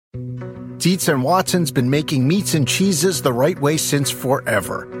Dietz and Watson's been making meats and cheeses the right way since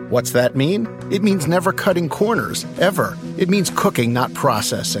forever. What's that mean? It means never cutting corners, ever. It means cooking, not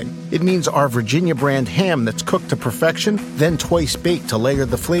processing. It means our Virginia brand ham that's cooked to perfection, then twice baked to layer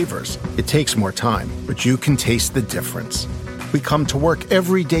the flavors. It takes more time, but you can taste the difference. We come to work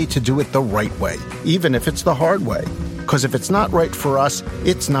every day to do it the right way, even if it's the hard way. Because if it's not right for us,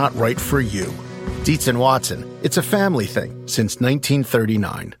 it's not right for you. Dietz and Watson, it's a family thing since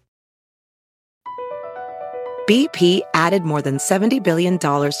 1939. BP added more than $70 billion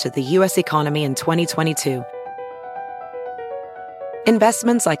to the U.S. economy in 2022.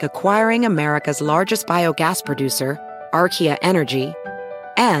 Investments like acquiring America's largest biogas producer, Archaea Energy,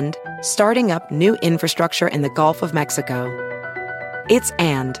 and starting up new infrastructure in the Gulf of Mexico. It's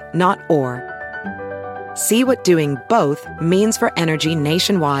and, not or. See what doing both means for energy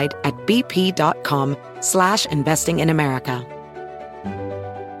nationwide at bp.com/investing in America.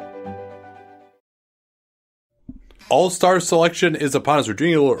 All-Star selection is upon us. We're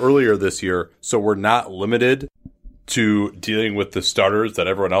doing it a little earlier this year, so we're not limited to dealing with the starters that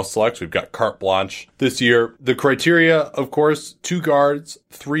everyone else selects. We've got carte blanche this year. The criteria, of course, 2 guards,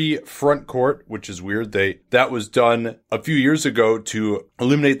 3 front court, which is weird. That was done a few years ago to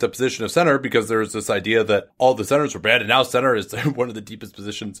eliminate the position of center because there was this idea that all the centers were bad, and now center is one of the deepest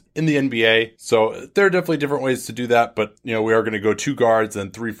positions in the NBA. So there are definitely different ways to do that, but we are going to go 2 guards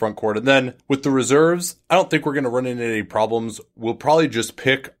and 3 front court. And then with the reserves, I don't think we're going to run into any problems. We'll probably just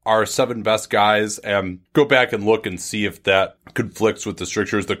pick our 7 best guys and go back and look and see if that conflicts with the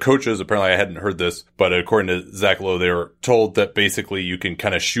strictures. The coaches, apparently I hadn't heard this, but according to Zach Lowe, they were told that basically you can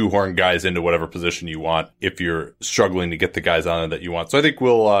kind of shoehorn guys into whatever position you want if you're struggling to get the guys on it that you want. So I think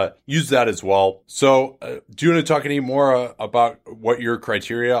we'll use that as well. So do you want to talk any more about what your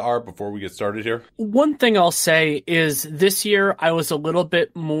criteria are before we get started here? One thing I'll say is this year I was a little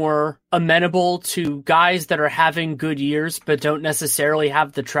bit more amenable to guys that are having good years but don't necessarily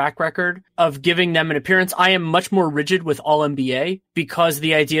have the track record of giving them an appearance. I am much more rigid with All-NBA because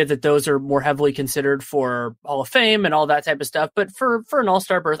the idea that those are more heavily considered for Hall of Fame and all that type of stuff. But for an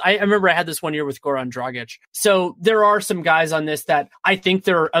All-Star berth, I remember I had this one year with Goran Dragic. So there are some guys on this that I think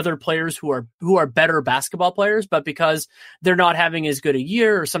there are other players who are better basketball players, but because they're not having as good a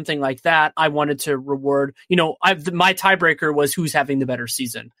year or something like that, I wanted to reward, my tiebreaker was who's having the better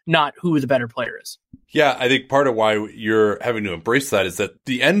season, not who the better player is. Yeah, I think part of why you're having to embrace that is that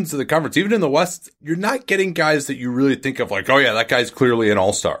the ends of the conference, even in the West, you're not getting guys that you really think of like, oh yeah, that guy's clearly an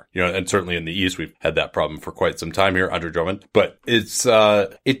all-star. And certainly in the East, we've had that problem for quite some time here, Andre Drummond. But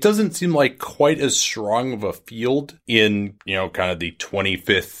it doesn't seem like quite as strong of a field in, kind of the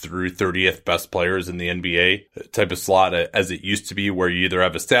 25th through 30th best players in the NBA type of slot as it used to be, where you either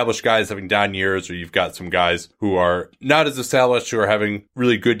have established guys having down years or you've got some guys who are not as established who are having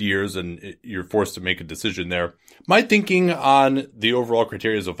really good years and you're forced to make a decision there. My thinking on the overall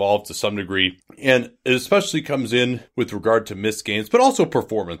criteria has evolved to some degree, and it especially comes in with regard to missed games, but also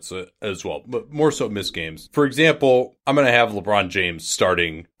performance as well, but more so missed games. For example, I'm going to have LeBron James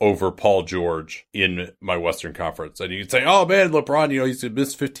starting over Paul George in my Western Conference. And you can say, oh man, LeBron, he's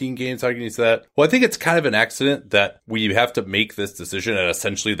missed 15 games. How can you say that? Well, I think it's kind of an accident that we have to make this decision at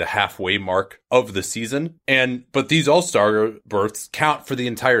essentially the halfway mark of the season. But these all-star berths count for the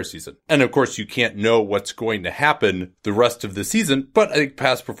entire season. And of course, you can't know what's going to happen the rest of the season, but I think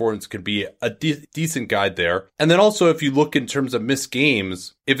past performance could be a decent guide there. And then also, if you look in terms of missed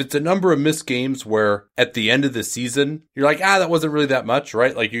games, if it's a number of missed games where at the end of the season, you're like, that wasn't really that much,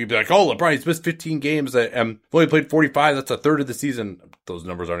 right? Like you'd be like, oh, LeBron, he's missed 15 games and only played 45. That's a third of the season. Those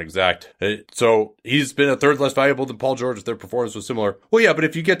numbers aren't exact. So he's been a third less valuable than Paul George if their performance was similar. Well, yeah, but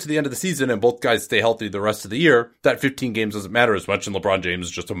if you get to the end of the season and both guys stay healthy the rest of the year, that 15 games doesn't matter as much. And LeBron James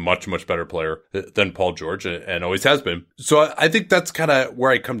is just a much, much better player than Paul George and always has been. So I think that's kind of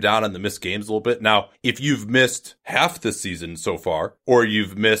where I come down on the missed games a little bit. Now, if you've missed half the season so far, or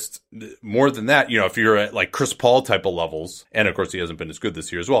you've missed more than that, if you're at like Chris Paul type of levels, and of course he hasn't been as good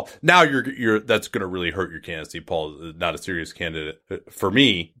this year as well, now you're that's going to really hurt your candidacy. Paul is not a serious candidate for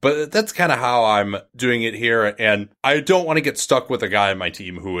me, but that's kind of how I'm doing it here. And I don't want to get stuck with a guy on my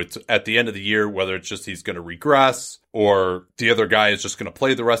team who it's at the end of the year, whether it's just he's going to regress or the other guy is just going to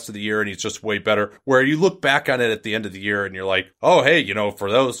play the rest of the year and he's just way better, where you look back on it at the end of the year and you're like, oh, hey,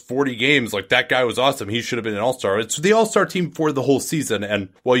 for those 40 games, like that guy was awesome. He should have been an all-star. It's the all-star team for the whole season. And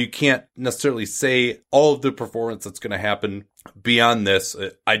while you can't necessarily say all of the performance that's going to happen beyond this,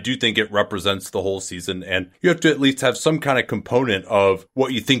 I do think it represents the whole season, and you have to at least have some kind of component of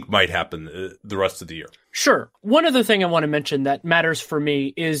what you think might happen the rest of the year. Sure. One other thing I want to mention that matters for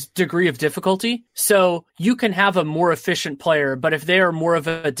me is degree of difficulty. So you can have a more efficient player, but if they are more of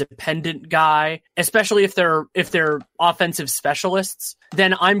a dependent guy, especially if they're offensive specialists,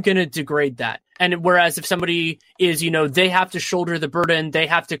 then I'm going to degrade that. And whereas if somebody is, they have to shoulder the burden, they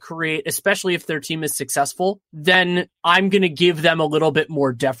have to create, especially if their team is successful, then I'm going to give them a little bit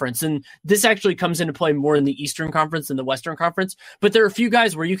more deference. And this actually comes into play more in the Eastern Conference than the Western Conference. But there are a few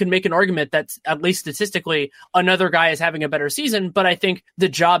guys where you can make an argument that, at least statistically, another guy is having a better season. But I think the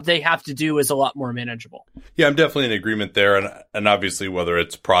job they have to do is a lot more manageable. Yeah, I'm definitely in agreement there. And obviously, whether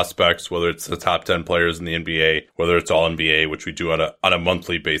it's prospects, whether it's the top 10 players in the NBA, whether it's all NBA, which we do on a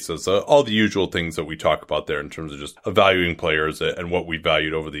monthly basis, all the usual things that we talk about there in terms of just evaluating players and what we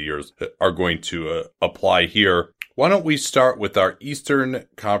valued over the years are going to apply here. Why don't we start with our Eastern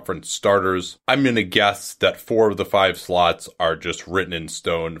Conference starters? I'm going to guess that 4 of the 5 slots are just written in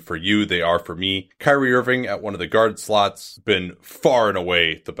stone. For you, they are for me. Kyrie Irving at one of the guard slots, been far and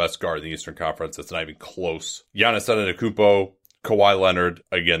away the best guard in the Eastern Conference. It's not even close. Giannis Antetokounmpo, Kawhi Leonard,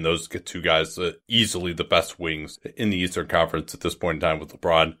 again, those two guys, easily the best wings in the Eastern Conference at this point in time with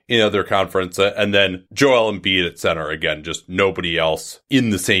LeBron in the other conference. And then Joel Embiid at center, again, just nobody else in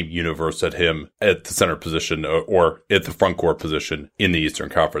the same universe at him at the center position or at the front court position in the Eastern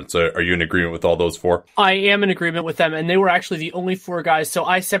Conference. Are you in agreement with all those 4? I am in agreement with them, and they were actually the only 4 guys. So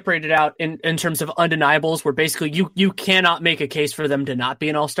I separated out in terms of undeniables, where basically you cannot make a case for them to not be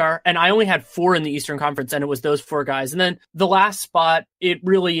an all-star. And I only had 4 in the Eastern Conference, and it was those 4 guys. And then the last spot, it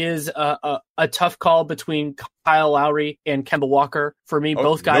really is a tough call between Kyle Lowry and Kemba Walker. For me,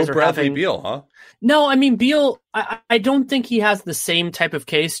 both guys are Bradley having... Beal, huh? No, I mean, Beal, I don't think he has the same type of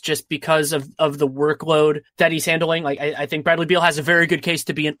case just because of the workload that he's handling. Like, I think Bradley Beal has a very good case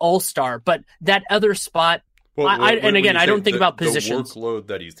to be an all-star, but that other spot... I don't think about positions. The workload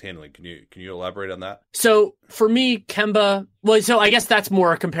that he's handling. Can you elaborate on that? So for me, Kemba. Well, so I guess that's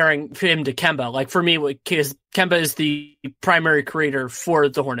more comparing him to Kemba. Like for me, because Kemba is the primary creator for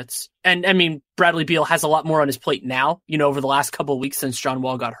the Hornets, and I mean Bradley Beal has a lot more on his plate now. Over the last couple of weeks since John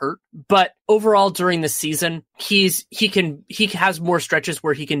Wall got hurt. But overall, during the season, he has more stretches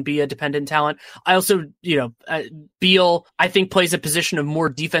where he can be a dependent talent. I also, Beal, I think plays a position of more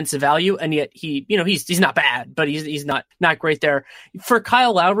defensive value, and yet he's not bad, but he's not great there. For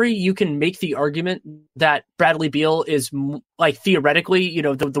Kyle Lowry, you can make the argument that Bradley Beal is like theoretically,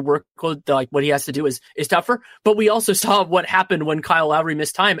 the workload, like what he has to do is tougher. But we also saw what happened when Kyle Lowry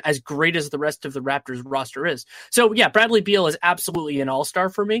missed time, as great as the rest of the Raptors roster is. So yeah, Bradley Beal is absolutely an all-star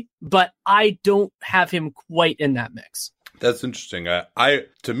for me, but I don't have him quite in that mix. That's interesting.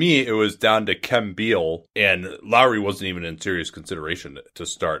 To me, it was down to Kem Beal, and Lowry wasn't even in serious consideration to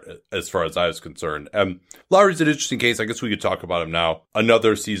start as far as I was concerned. Lowry's an interesting case. I guess we could talk about him now.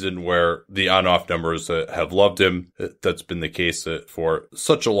 Another season where the on-off numbers have loved him. That's been the case for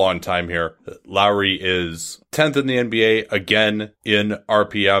such a long time here. Lowry is 10th in the NBA, again in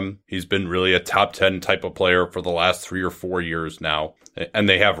RPM. He's been really a top 10 type of player for the last 3 or 4 years now. And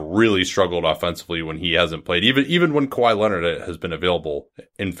they have really struggled offensively when he hasn't played, even when Kawhi Leonard has been available.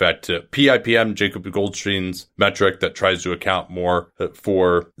 In fact, PIPM, Jacob Goldstein's metric that tries to account more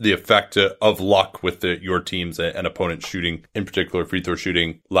for the effect of luck with your teams and opponent shooting, in particular free throw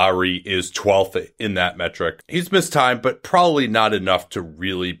shooting. Lowry is 12th in that metric. He's missed time, but probably not enough to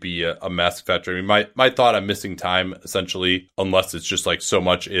really be a massive factor. I mean, my thought on missing time, essentially, unless it's just like so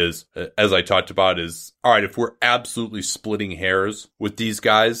much is, as I talked about, is, all right, if we're absolutely splitting hairs with these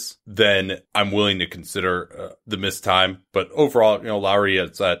guys, then I'm willing to consider the missed time. But overall, Lowry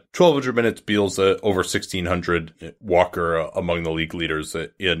is at 1,200 minutes, Beal's over 1,600, Walker among the league leaders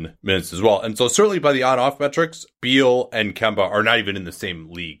in minutes as well. And so certainly by the on-off metrics, Beal and Kemba are not even in the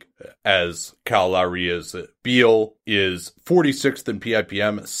same league as Kyle Lowry is. Beal is 46th in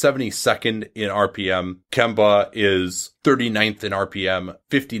PIPM, 72nd in RPM. Kemba is 39th in RPM,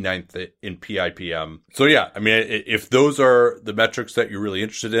 59th in PIPM. So yeah, I mean, if those are the metrics that you're really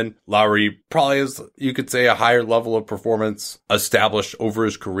interested in, Lowry probably has, you could say, a higher level of performance established over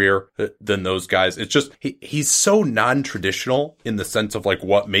his career than those guys. It's just, he's so non-traditional in the sense of like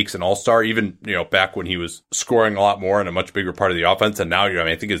what makes an all-star, even, back when he was scoring a lot more and a much bigger part of the offense. And now,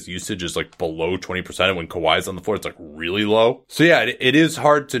 I think his usage is like below 20%. And when Kawhi's on the floor, it's like really low. So yeah, it is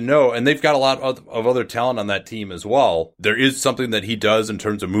hard to know. And they've got a lot of other talent on that team as well. There is something that he does in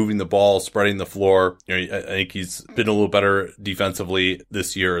terms of moving the ball, spreading the floor. I think he's been a little better defensively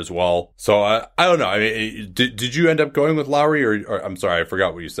this year as well. So I don't know. I mean, did you end up going with Lowry or I'm sorry, I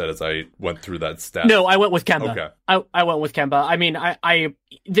forgot what you said as I went through that stat. No, I went with Kemba. Okay. I went with Kemba. I mean,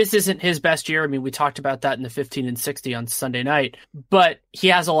 this isn't his best year. I mean, we talked about that in the 15 and 60 on Sunday night, but he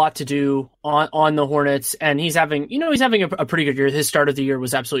has a lot to do on the Hornets, and he's having a pretty good year. His start of the year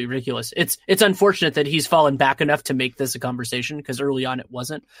was absolutely ridiculous. It's unfortunate that he's fallen back enough to make this a conversation, because early on it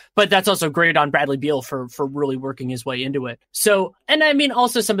wasn't. But that's also great on Bradley Beal for really working his way into it. So, and I mean,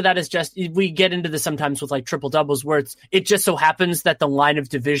 also some of that is just, we get into this sometimes with like triple doubles where it just so happens that the line of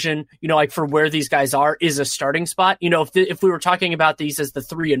division, like for where these guys are, is a starting spot. If we were talking about these as the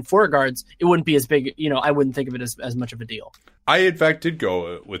 3 and 4 guards, it wouldn't be as big. I wouldn't think of it as much of a deal. I, in fact, did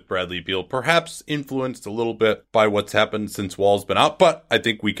go with Bradley Beal, perhaps influenced a little bit by what's happened since Wall's been out, but I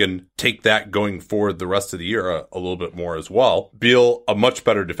think we can take that going forward the rest of the year a little bit more as well. Beal, a much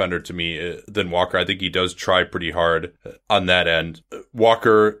better defender to me than Walker. I think he does try pretty hard on that end.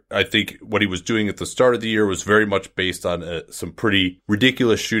 Walker, I think what he was doing at the start of the year was very much based on some pretty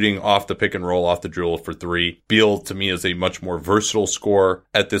ridiculous shooting off the pick and roll, off the dribble for 3. Beal, to me, is a much more versatile scorer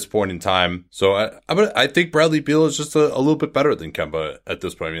at this point in time. So I think Bradley Beal is just a little bit better than Kemba at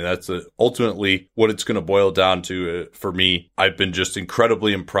this point. I mean, that's ultimately what it's going to boil down to for me. I've been just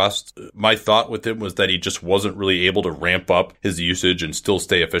incredibly impressed. My thought with him was that he just wasn't really able to ramp up his usage and still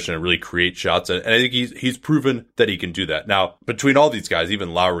stay efficient and really create shots. And I think he's proven that he can do that. Now, between all these guys,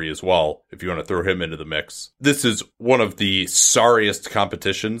 even Lowry as well, if you want to throw him into the mix, this is one of the sorriest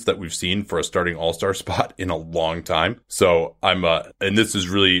competitions that we've seen for a starting all-star spot in a long time. So and this is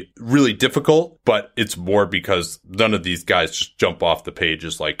really, really difficult, but it's more because none of these guys just jump off the page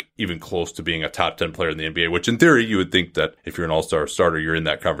as like even close to being a top 10 player in the NBA, which in theory you would think that if you're an all-star starter, you're in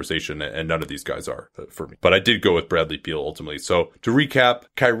that conversation, and none of these guys are for me. But I did go with Bradley Beal ultimately. So to recap,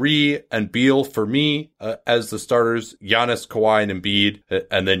 Kyrie and Beal for me as the starters, Giannis, Kawhi, and Embiid,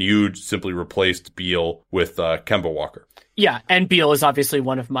 and then you simply replaced Beal with Kemba Walker. Yeah, and Beal is obviously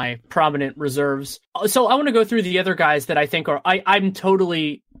one of my prominent reserves. So I want to go through the other guys that I think I'm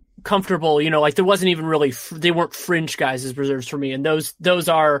totally comfortable, like there wasn't even really, they weren't fringe guys as reserves for me. And those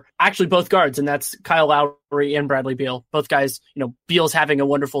are actually both guards, and that's Kyle Lowry and Bradley Beal. Both guys, Beal's having a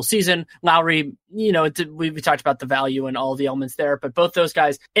wonderful season. Lowry, we talked about the value and all the elements there, but both those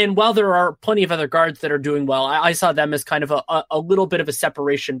guys. And while there are plenty of other guards that are doing well, I saw them as kind of a little bit of a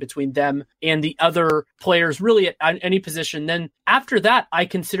separation between them and the other players really at any position. Then after that, I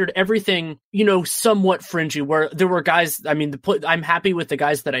considered everything, somewhat fringy, where there were guys, I'm happy with the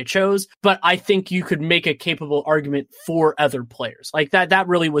guys that I chose, but I think you could make a capable argument for other players. Like that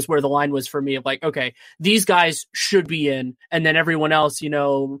really was where the line was for me of like, okay, these guys should be in, and then everyone else,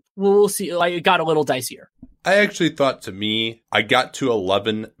 we'll see. Like it got a little dicier. I actually thought, to me, I got to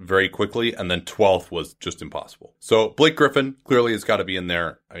 11 very quickly, and then 12th was just impossible. So Blake Griffin clearly has got to be in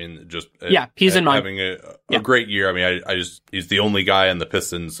there. I mean, just he's in mine. Having a great year. I mean, I just he's the only guy on the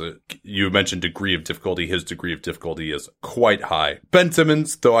Pistons. You mentioned degree of difficulty. His degree of difficulty is quite high. Ben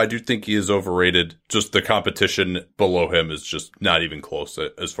Simmons, though, I do think he is overrated. Just the competition below him is just not even close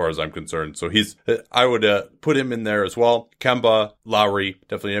as far as I'm concerned. So I would put him in there as well. Kemba, Lowry,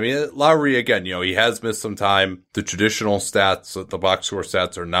 definitely. I mean, Lowry again. He has missed some time. The traditional stats, the box score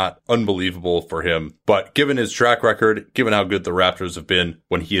stats, are not unbelievable for him. But given his track record, given how good the Raptors have been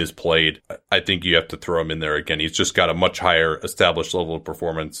when he has played, I think you have to throw him in there again. He's just got a much higher established level of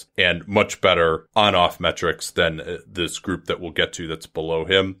performance and much better on-off metrics than this group that we'll get to that's below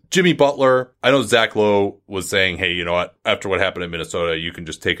him. Jimmy Butler, I know Zach Lowe was saying, hey, you know what? After what happened in Minnesota, you can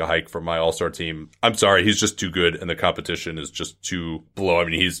just take a hike from my all-star team. I'm sorry, he's just too good, and the competition is just too below. I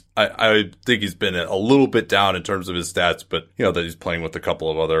mean, I think he's been a little bit down in terms of his stats, but that he's playing with a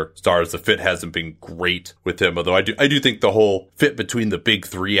couple of other stars. The fit hasn't been great with him, although I do think the whole fit between the big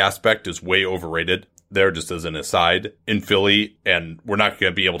three aspect is way overrated. There, just as an aside, in Philly, and we're not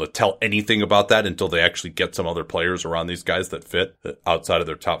going to be able to tell anything about that until they actually get some other players around these guys that fit outside of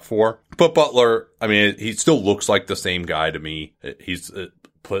their top 4. But Butler, I mean, he still looks like the same guy to me. He's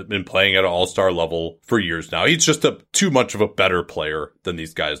been playing at an all-star level for years now. He's just too much of a better player than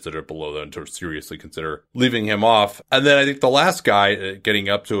these guys that are below them to seriously consider leaving him off. And then I think the last guy getting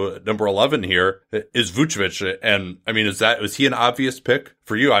up to number 11 here is Vucevic. And I mean, was he an obvious pick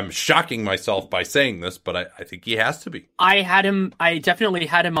for you? I'm shocking myself by saying this, but I think he has to be. I definitely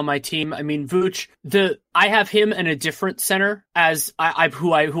had him on my team. I mean, Vooch, I have him and a different center as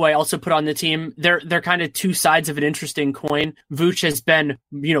who I also put on the team. They're kind of two sides of an interesting coin. Vooch has been,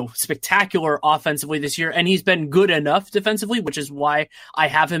 spectacular offensively this year, and he's been good enough defensively, which is why I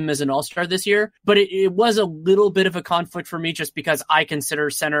have him as an all-star this year. But it was a little bit of a conflict for me just because I consider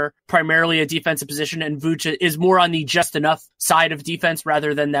center primarily a defensive position, and Vooch is more on the just enough side of defense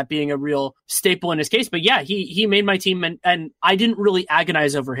rather than that being a real staple in his case. But yeah, he made my team, and I didn't really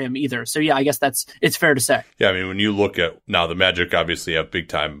agonize over him either. So yeah, I guess it's fair to say. Yeah, I mean, when you look at now, the Magic obviously have big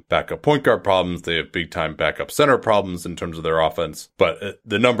time backup point guard problems. They have big time backup center problems in terms of their offense. But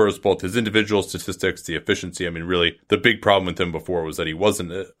the numbers, both his individual statistics, the efficiency. I mean, really, the big problem with him before was that he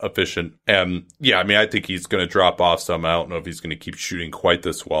wasn't efficient. And yeah, I mean, I think he's going to drop off some. I don't know if he's going to keep shooting quite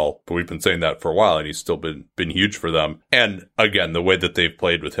this well, but we've been saying that for a while, and he's still been huge for them. And again, the way that they've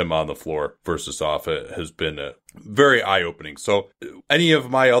played with him on the floor versus off it has been very eye-opening. So any of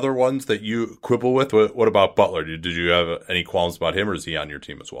my other ones that you quibble with, what about Butler? Did you have any qualms about him, or is he on your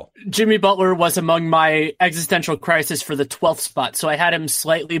team as well? Jimmy Butler was among my existential crisis for the 12th spot. So I had him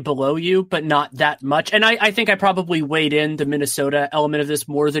slightly below you, but not that much. And I think I probably weighed in the Minnesota element of this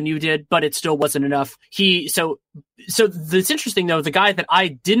more than you did, but it still wasn't enough. So it's interesting, though, the guy that I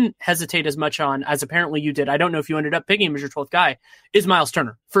didn't hesitate as much on as apparently you did, I don't know if you ended up picking him as your 12th guy, is Miles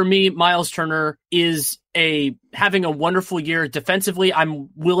Turner. For me, Miles Turner is having a wonderful year defensively. I'm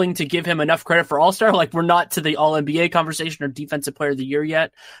willing to give him enough credit for All-Star. Like, we're not to the All-NBA conversation or Defensive Player of the Year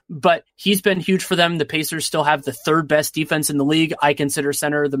yet, but he's been huge for them. The Pacers still have the third best defense in the league. I consider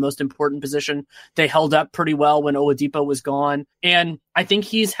center the most important position. They held up pretty well when Oladipo was gone. And I think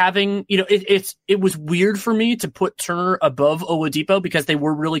he's having, it was weird for me to put Turner above Oladipo because they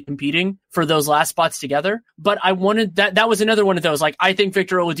were really competing for those last spots together. But I wanted that was another one of those. Like, I think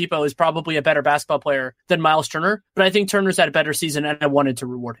Victor Oladipo is probably a better basketball player than Miles Turner, but I think Turner's had a better season, and I wanted to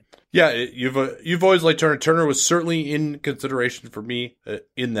reward him. Yeah, you've always liked Turner. Turner was certainly in consideration for me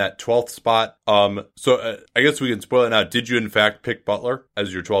in that 12th spot. So I guess we can spoil it now. Did you in fact pick Butler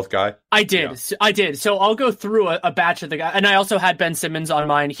as your 12th guy? I did. Yeah. I did. So I'll go through a batch of the guys, and I also had Ben Simmons on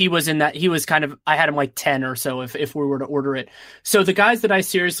mine. He was in that. He was kind of. I had him like 10 or so if we were to order it. So the guys that I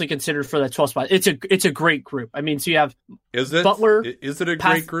seriously considered for that 12th spot, it's a great group. I mean, so you have Butler. Is it a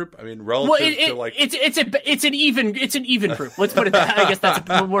great group? I mean, relative to like it's an even group. Let's put it that. I guess that's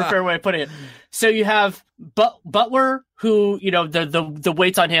a more fair way of putting it. So you have Butler, who, the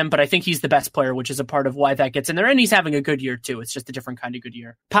weight's on him, but I think he's the best player, which is a part of why that gets in there. And he's having a good year too. It's just a different kind of good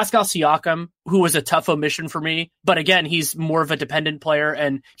year. Pascal Siakam, who was a tough omission for me, but again, he's more of a dependent player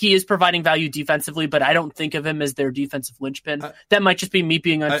and he is providing value defensively, but I don't think of him as their defensive linchpin. That might just be me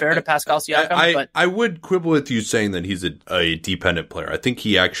being unfair to Pascal Siakam. But I would quibble with you saying that he's a dependent player. I think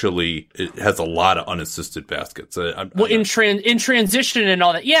he actually has a lot of unassisted baskets. In transition and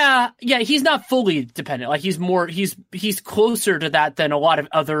all that. Yeah, he's not fully dependent. Like, he's closer to that than a lot of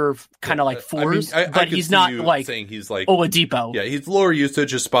other kind of like fours, but he's not like saying he's like Oladipo. Yeah, he's lower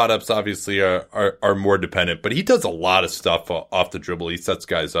usage. His spot ups obviously are more dependent, but he does a lot of stuff off the dribble. He sets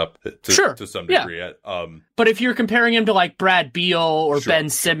guys up to some degree. Yeah. But if you're comparing him to like Brad Beal or Ben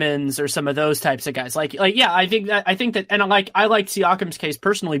Simmons or some of those types of guys, I think that, and I like Siakam's case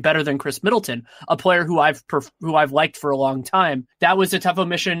personally better than Chris Middleton, a player who I've liked for a long time. That was a tough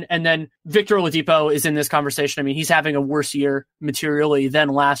omission, and then Victor Oladipo is in this conversation. I mean, he's having a worse year materially than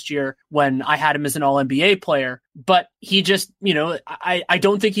last year when I had him as an All-NBA player. But he just, I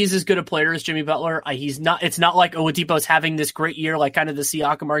don't think he's as good a player as Jimmy Butler. He's not. It's not like Oladipo's having this great year, like kind of the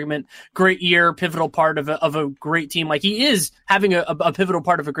Siakam argument. Great year, pivotal part of a great team. Like, he is having a pivotal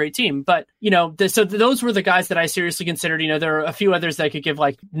part of a great team. But so those were the guys that I seriously considered. There are a few others that I could give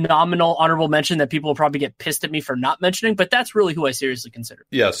like nominal honorable mention that people will probably get pissed at me for not mentioning. But that's really who I seriously considered.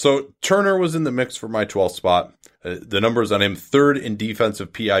 Yeah. So Turner was in the mix for my 12th spot. The numbers on him: 3rd in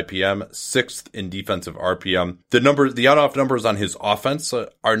defensive PIPM, 6th in defensive RPM. The on-off numbers on his offense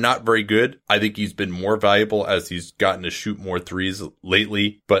are not very good. I think he's been more valuable as he's gotten to shoot more threes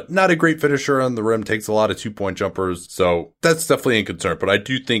lately, but not a great finisher on the rim, takes a lot of 2-point jumpers. So that's definitely a concern, but I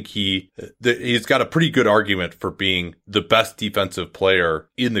do think he's got a pretty good argument for being the best defensive player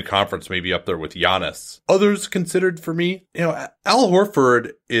in the conference, maybe up there with Giannis. Others considered for me, Al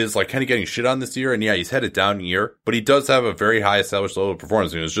Horford is like kind of getting shit on this year, and yeah, he's had a down year, but he does have a very high established level of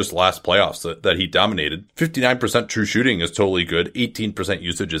performance. It was just last playoffs that he dominated. 59% true shooting is totally good. 18%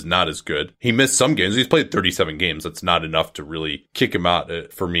 usage is not as good. He missed some games. He's played 37 games. That's not enough to really kick him out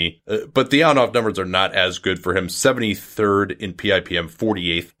for me. But the on-off numbers are not as good for him. 73rd in PIPM,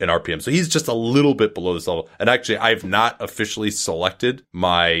 48th in RPM. So he's just a little bit below this level. And actually, I've not officially selected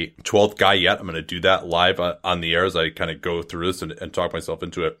my 12th guy yet. I'm going to do that live on the air as I kind of go through this and talk myself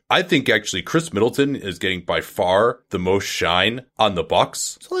into it. I think actually Chris Middleton is getting by far the most shine on the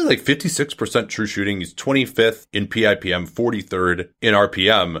Bucks. It's only like 56% true shooting. He's 25th in PIPM, 43rd in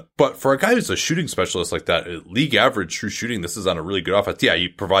RPM. But for a guy who's a shooting specialist like that, league average true shooting, this is on a really good offense. Yeah, he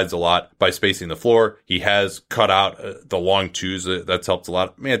provides a lot by spacing the floor. He has cut out the long twos. That's helped a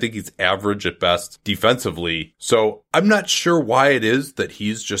lot. I think he's average at best defensively. So I'm not sure why it is that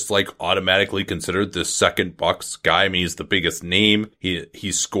he's just like automatically considered the second Bucks guy. I mean, he's the biggest name.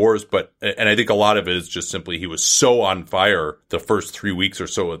 He scores, and I think a lot of it is just simply he was so on fire the first 3 weeks or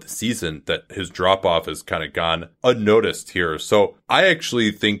so of the season that his drop off has kind of gone unnoticed here. So I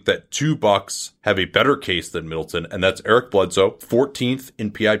actually think that 2 Bucks have a better case than Middleton, and that's Eric Bledsoe, 14th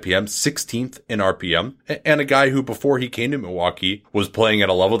in PIPM, 16th in RPM, and a guy who before he came to Milwaukee was playing at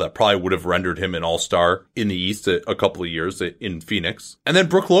a level that probably would have rendered him an all-star in the East a couple of years in Phoenix. And then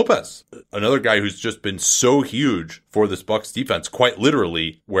Brook Lopez, another guy who's just been so huge for this Bucks defense, quite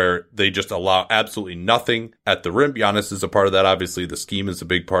literally, where they just allow absolutely nothing at the rim. Giannis is a part of that. Obviously, the scheme is a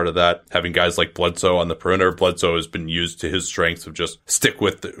big part of that. Having guys like Bledsoe on the perimeter. Bledsoe has been used to his strengths of just stick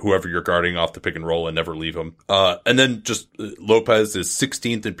with whoever you're guarding off the pick and roll and never leave him. And then just Lopez is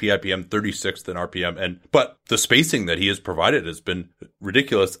 16th in PIPM, 36th in RPM. But the spacing that he has provided has been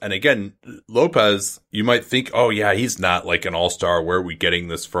ridiculous. And again, Lopez, you might think, oh yeah, he's not like an all-star. Where are we getting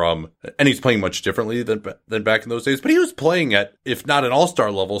this from? And he's playing much differently than back in those days. But he was playing at, if not an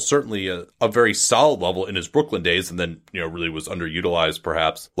all-star level, certainly a very solid level in his Brooklyn days. And then, really was underutilized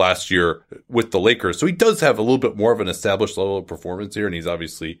perhaps last year with the Lakers. So he does have a little bit more of an established level of performance here. And he's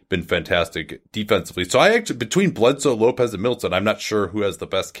obviously been fantastic defensively. So I actually, between Bledsoe, Lopez, and Middleton, I'm not sure who has the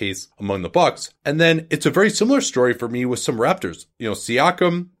best case among the Bucks. And then it's a very similar story for me with some Raptors.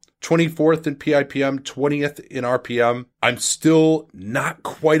 Siakam, 24th in PIPM, 20th in RPM. I'm still not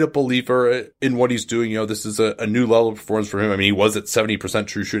quite a believer in what he's doing. This is a new level of performance for him. I mean, he was at 70%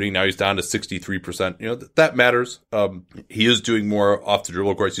 true shooting. Now he's down to 63%. That matters. He is doing more off the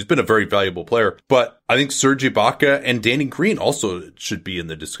dribble, of course. He's been a very valuable player, but I think Serge Ibaka and Danny Green also should be in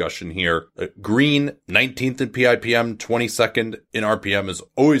the discussion here. Green, 19th in PIPM, 22nd in RPM, is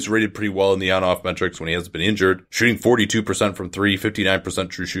always rated pretty well in the on-off metrics when he hasn't been injured. Shooting 42% from 3, 59%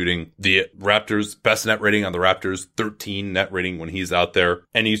 true shooting. The Raptors, best net rating on the Raptors, 13 net rating when he's out there.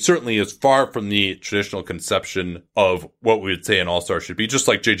 And he certainly is far from the traditional conception of what we would say an all-star should be, just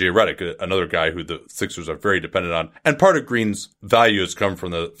like JJ Redick, another guy who the Sixers are very dependent on. And part of Green's value has come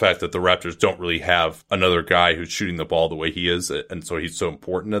from the fact that the Raptors don't really have another guy who's shooting the ball the way he is. And so he's so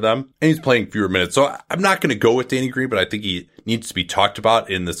important to them. And he's playing fewer minutes. So I'm not going to go with Danny Green, but I think he needs to be talked about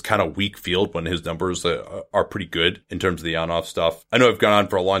in this kind of weak field when his numbers are pretty good in terms of the on-off stuff. I know I've gone on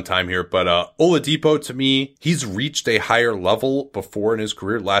for a long time here, but Oladipo, to me, he's reached a higher level before in his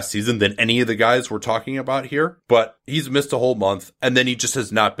career last season than any of the guys we're talking about here, but he's missed a whole month, and then he just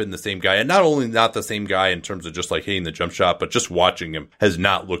has not been the same guy. And not only not the same guy in terms of just like hitting the jump shot, but just watching him has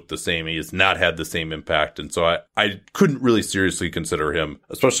not looked the same. He has not had the same impact. And so I couldn't really seriously consider him,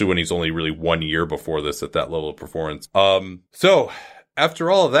 especially when he's only really 1 year before this at that level of performance. So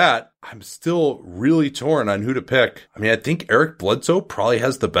after all of that, I'm still really torn on who to pick. I mean, I think Eric Bledsoe probably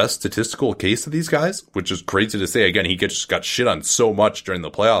has the best statistical case of these guys, which is crazy to say. Again, he just got shit on so much during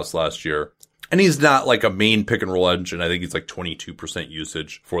the playoffs last year. And he's not like a main pick and roll engine. I think he's like 22%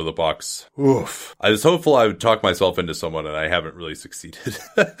 usage for the Bucks. Oof. I was hopeful I would talk myself into someone, and I haven't really succeeded.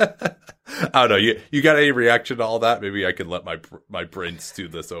 I don't know. You got any reaction to all that? Maybe I can let my brain stew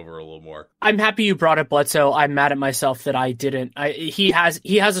this over a little more. I'm happy you brought up Bledsoe. I'm mad at myself that I didn't. He has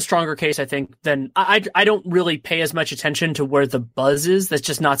a stronger case, I think, than I don't really pay as much attention to where the buzz is. That's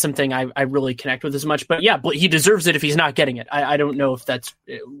just not something I really connect with as much. But yeah, he deserves it if he's not getting it. I don't know if that's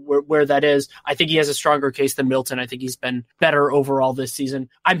where that is. I think he has a stronger case than Milton. I think he's been better overall this season.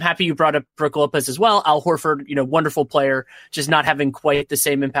 I'm happy you brought up Brook Lopez as well. Al Horford, wonderful player, just not having quite the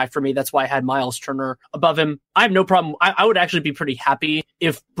same impact for me. That's why I had Miles Turner above him. I have no problem. I would actually be pretty happy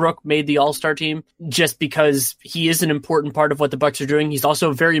if Brook made the All-Star team, just because he is an important part of what the Bucks are doing. He's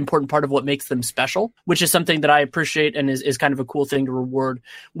also a very important part of what makes them special, which is something that I appreciate and is kind of a cool thing to reward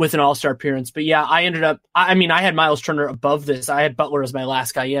with an All-Star appearance. But yeah, I had Miles Turner above this. I had Butler as my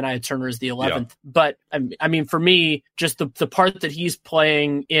last guy in. I had Turner as the 11th. Yeah. But I mean, for me, just the part that he's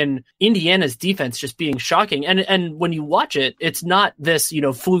playing in Indiana's defense just being shocking. And when you watch it, it's not this,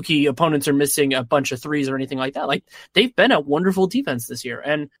 fluky opponents are missing a bunch of threes or anything like that. Like, they've been a wonderful defense this year.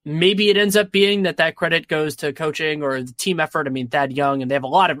 And maybe it ends up being that credit goes to coaching or the team effort. I mean, Thad Young, and they have a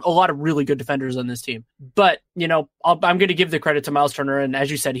lot of really good defenders on this team. But, I'm going to give the credit to Miles Turner. And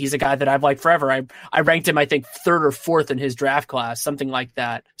as you said, he's a guy that I've liked forever. I ranked him, I think, 3rd or 4th in his draft class, something like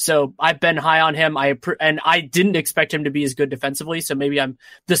that. So I've been high on him. And I didn't expect him to be as good defensively. So maybe I'm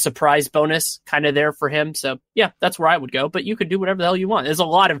the surprise bonus kind of there for him. So yeah, that's where I would go. But you could do whatever the hell you want. There's a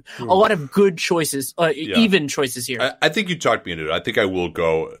lot of good choices, even choices here. I think you talked me into it. I think I will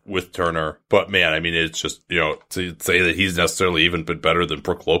go with Turner. But man, I mean, it's just, to say that he's necessarily even been better than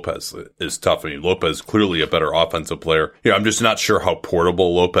Brook Lopez is tough. I mean, Lopez clearly a better better offensive player. I'm just not sure how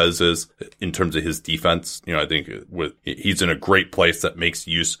portable Lopez is in terms of his defense. I think he's in a great place that makes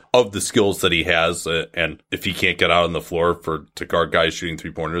use of the skills that he has. And if he can't get out on the floor to guard guys shooting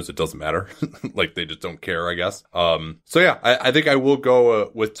 3-pointers, it doesn't matter. Like they just don't care, I guess. So yeah, I think I will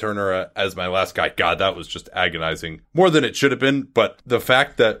go with Turner as my last guy. God, that was just agonizing, more than it should have been. But the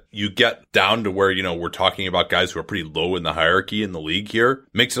fact that you get down to where, we're talking about guys who are pretty low in the hierarchy in the league here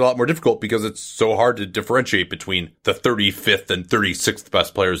makes it a lot more difficult, because it's so hard to differentiate between the 35th and 36th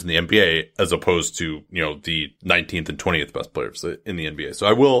best players in the NBA as opposed to, the 19th and 20th best players in the NBA. So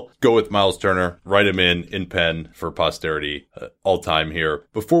I will go with Miles Turner, write him in pen for posterity all time here.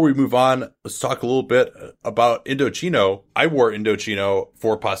 Before we move on, let's talk a little bit about Indochino. I wore Indochino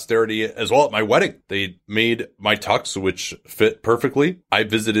for posterity as well at my wedding. They made my tux, which fit perfectly. I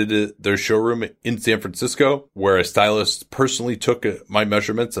visited their showroom in San Francisco, where a stylist personally took my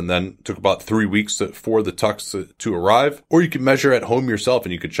measurements and then took about 3 weeks for the tux to arrive. Or you can measure at home yourself,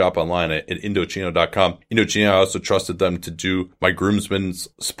 and you can shop online at Indochino.com. Indochino, I also trusted them to do my groomsmen's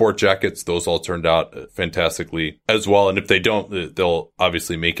sport jackets. Those all turned out fantastically as well. And if they don't, they'll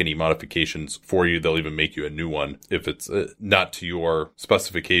obviously make any modifications for you. They'll even make you a new one if it's not to your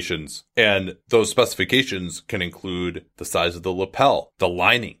specifications. And those specifications can include the size of the lapel, the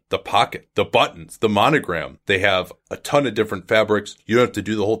lining, the pocket, the buttons, the monogram. They have a ton of different fabrics. You don't have to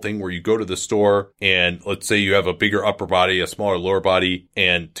do the whole thing where you go to the store and let's say you have a bigger upper body, a smaller lower body,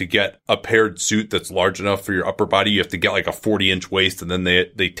 and to get a paired suit that's large enough for your upper body, you have to get like a 40-inch waist, and then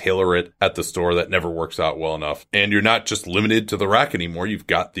they tailor it at the store. That never works out well enough. And you're not just limited to the rack anymore. You've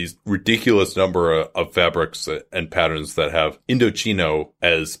got these ridiculous number of fabrics and patterns that have Indochino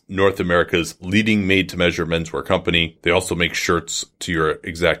as North America's leading made-to-measure menswear company. They also make shirts to your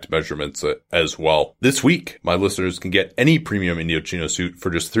exact measurements as well. This week, my listeners can get any premium Indochino suit for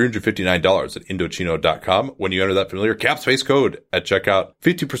just $359 at Indochino.com when you enter that familiar CAPSPACE code at checkout.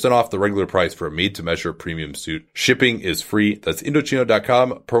 50% off the regular price for a made-to-measure premium suit. Shipping is free. That's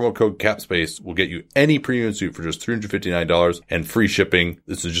Indochino.com. Promo code CAPSPACE will get you any premium suit for just $359 and free shipping.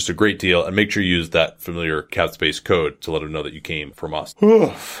 This is just a great deal, and make sure you use that familiar CAPSPACE code to let them know that you came from us.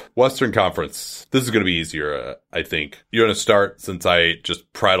 Western Conference. This is going to be easier, I think. You want to start, since I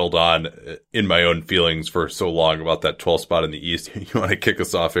just prattled on in my own feelings for so long about that 12th spot in the East. You want to kick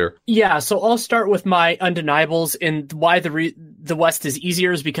us off here? Yeah, so I'll start with my undeniables, and why the West is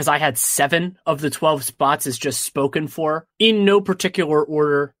easier is because I had 7 of the 12 spots is just spoken for. In no particular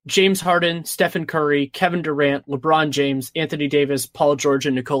order: James Harden, Stephen Curry, Kevin Durant, LeBron James, Anthony Davis, Paul George,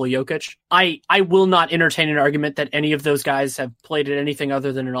 and Nikola Jokic. I will not entertain an argument that any of those guys have played at anything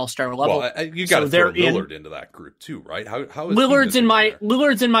other than an all-star level. Well, you got to throw Lillard into that group too, right? How is Lillard's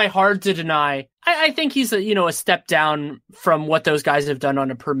in my hard to deny. I think he's a step down from what those guys have done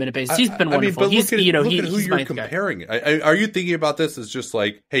on a permanent basis. He's been wonderful. Look at who you're comparing. Are you thinking about this as just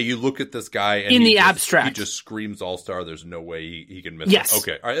like, hey, you look at this guy and in the abstract, he just screams all-star. There's no way he can miss yes. it.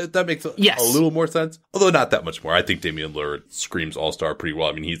 Okay, all right, that makes a little more sense, although not that much more. I think Damian Lillard screams all-star pretty well.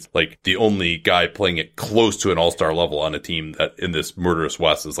 I mean, he's like the only guy playing it close to an all-star level on a team that in this murderous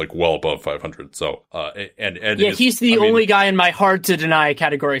West is like well above 500. So, he's the only guy in my hard to deny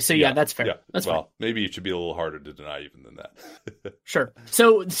category. So yeah, that's fair. Yeah. That's fine. Maybe it should be a little harder to deny even than that. Sure.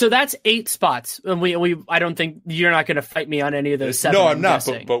 So that's 8 spots. And I don't think you're not going to fight me on any of those 7. No, I'm not.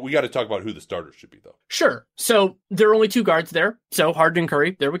 But we got to talk about who the starters should be, though. Sure. So there are only 2 guards there. So Harden and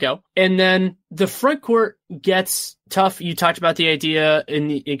Curry. There we go. And then the front court gets tough. You talked about the idea in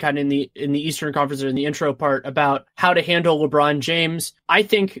the Eastern Conference or in the intro part about how to handle LeBron James. I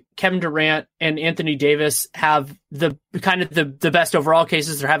think Kevin Durant and Anthony Davis have the best overall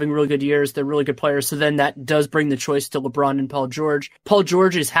cases. They're having really good years. They're really good players. So then that does bring the choice to LeBron and Paul George. Paul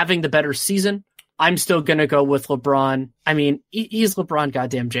George is having the better season. I'm still going to go with LeBron. I mean, he's LeBron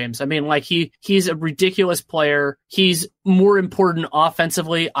goddamn James. I mean, like he's a ridiculous player. He's more important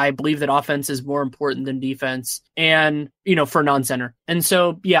offensively. I believe that offense is more important than defense, and, for non-center. And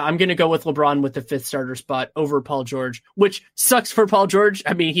so, yeah, I'm going to go with LeBron with the 5th starter spot over Paul George, which sucks for Paul George.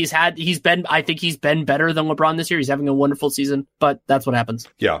 I mean, I think he's been better than LeBron this year. He's having a wonderful season, but that's what happens.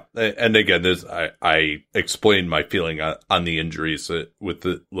 Yeah. And again, I explained my feeling on the injuries with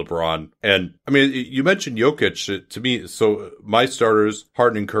the LeBron. And I mean, you mentioned Jokic to me. So my starters,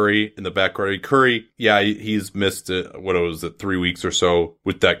 Harden and Curry in the backcourt. Curry, yeah, he's missed 3 weeks or so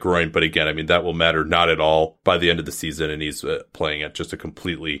with that groin. But again, I mean, that will matter not at all by the end of the season. and he's playing at just a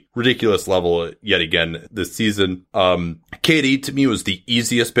completely ridiculous level yet again this season. KD to me was the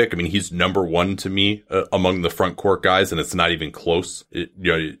easiest pick. I mean, he's number one to me among the front court guys, and it's not even close.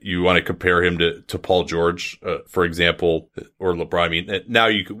 You want to compare him to Paul George, for example, or LeBron. I mean, now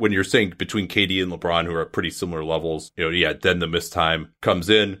when you're saying between KD and LeBron, who are at pretty similar levels, then the missed time comes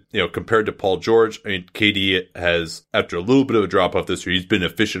in. Compared to Paul George, I mean, KD has, after a little bit of a drop off this year, he's been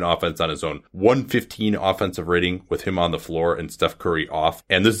efficient offense on his own. 115 offensive rating with him on the floor and Steph Curry off.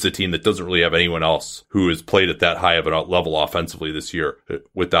 And this is a team that doesn't really have anyone else who has played at that high of a level offensively this year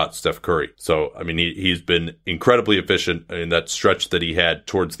without Steph Curry. So, I mean, he's been incredibly efficient in that stretch that he had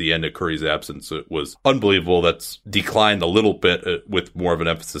towards the end of Curry's absence. It was unbelievable. That's declined a little bit with more of an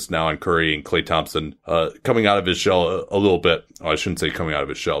emphasis now on Curry and Klay Thompson coming out of his shell a little bit. I shouldn't say coming out of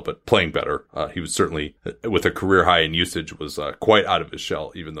his shell, but playing better. He was certainly, with a career high in usage, was quite out of his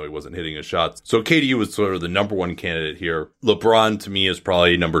shell, even though he wasn't hitting his shots. So KD was sort of the number one candidate here. LeBron, to me, is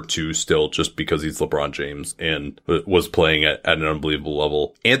probably number two still, just because he's LeBron James and was playing at an unbelievable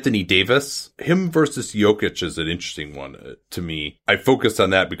level. Anthony Davis, him versus Jokic is an interesting one to me. I focused on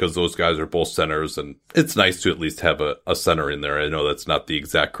that because those guys are both centers, and it's nice to at least have a center in there. I know that's not the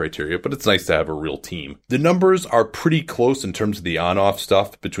exact criteria, but it's nice to have a real team. The numbers are pretty close in terms of the on-off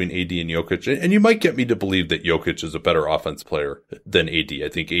stuff between AD and Jokic, and you might get me to believe that Jokic is a better offense player than AD. I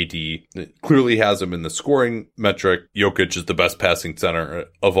think AD clearly has him in the scoring metric. Jokic is the best passing center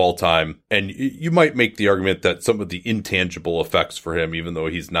of all time, and you might make the argument that some of the intangible effects for him, even though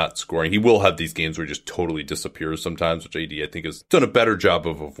he's not scoring, he will have these games where he just totally disappears sometimes, which AD I think has done a better job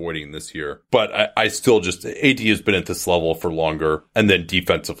of avoiding this year. But I still just, AD has been at this level for longer, and then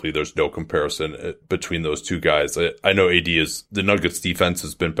defensively there's no comparison between those two guys. I know AD is, the Nuggets defense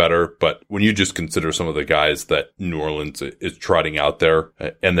has been better, but when you just consider some of the guys that New Orleans is trotting out there,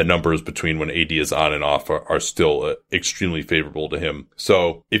 and the numbers between when AD is on and off are still extremely favorable to him.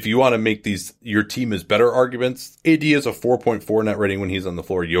 So if you want to make these, your team is better arguments, AD has a 4.4 net rating when he's on the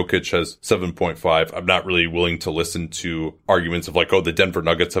floor. Jokic has 7.5. I'm not really willing to listen to arguments of like, oh, the Denver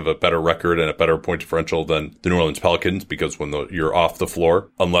Nuggets have a better record and a better point differential than the New Orleans Pelicans, because when you're off the floor,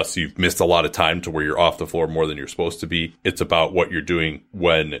 unless you've missed a lot of time to where you're off the floor more than you're supposed to be, it's about what you're doing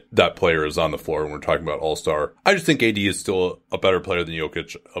when that player is on the floor. And we're talking about all-star. I just think AD is still a better player than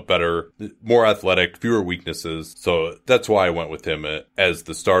Jokic, a better, more athletic, fewer weaknesses. So that's why I went with him as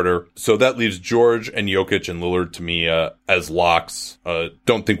the starter. So that leaves George and Jokic and Lillard to me as locks.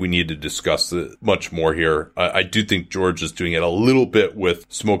 Don't think we need to discuss much more here. I do think George is doing it a little bit with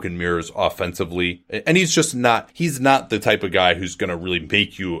smoke and mirrors offensively. And he's not the type of guy who's going to really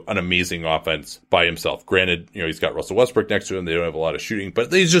make you an amazing offense by himself. Granted, he's got Russell Westbrook next to him. They don't have a lot of shooting,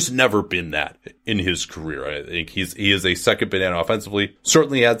 but he's just never been that in his career. I think he is a second banana offensively.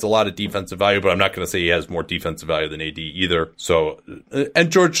 Certainly adds a lot of defensive value, but I'm not going to say he has more defensive value than AD either. So,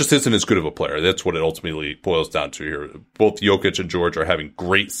 and George just isn't as good of a player. That's what it ultimately boils down to here. Both Jokic and George are having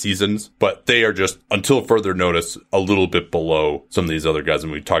great seasons, but they are just, until further notice, a little bit below some of these other guys.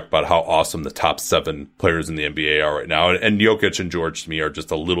 And we talked about how awesome the top 7 players in the NBA are right now. And Jokic and George, to me, are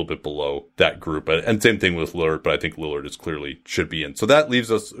just a little bit below that group. And same thing with Lillard, but I think Lillard is clearly should be in. So that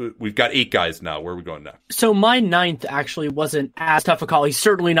leaves us, we've got 8 guys now. Where are we going next? So my 9th actually wasn't as tough a call. He's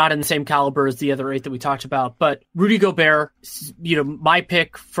certainly not in the same caliber as the other 8 that we talked about, but Rudy Gobert, my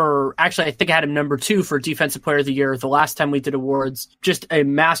pick for, actually, I think I had him number 2 for Defensive Player of the Year the last time we did awards. Just a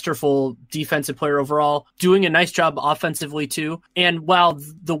masterful defensive player overall, doing a nice job offensively too. And while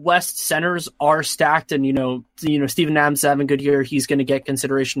the West centers are stacked and, Steven Adams having a good year, he's going to get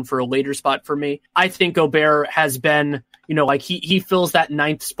consideration for a later spot for me. I think Gobert has been, he fills that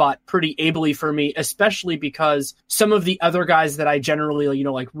 9th spot pretty ably for me, especially because some of the other guys that I generally,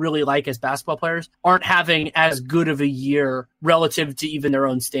 really like as basketball players aren't having as good of a year relative to even their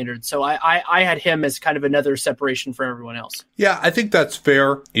own standards. So I had him as kind of another separation for everyone else. Yeah, I think that's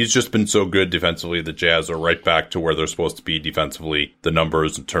fair. He's just been so good defensively. The Jazz are right back to where they're supposed to be defensively. The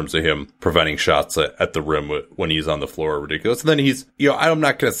numbers in terms of him preventing shots at the rim when he's on the floor are ridiculous. And then he's, I'm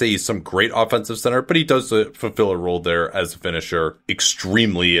not going to say he's some great offensive center, but he does fulfill a role there as a finisher.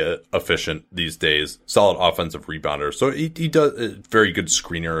 Extremely efficient these days. Solid offensive rebounder. So he does a very good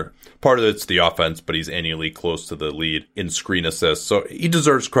screener. Part of it's the offense, but he's annually close to the lead in screen assists. So he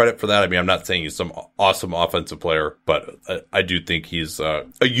deserves credit for that. I mean, I'm not saying he's some awesome offensive player, but I do think he's a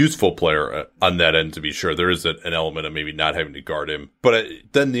useful player on that end, to be sure. There is an element of maybe not having to guard him. But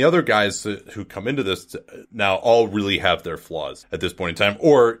then the other guys who come into this now all really have their flaws at this point in time,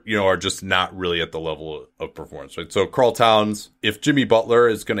 or, are just not really at the level of performance, right? So Karl Towns, if Jimmy Butler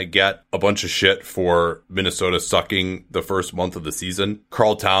is going to get a bunch of shit for Minnesota sucking the first month of the season,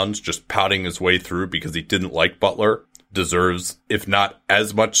 Karl Towns just pouting his way through because he didn't like Butler deserves, if not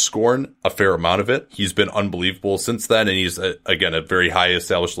as much scorn, a fair amount of it. He's been unbelievable since then, and he's, again, a very high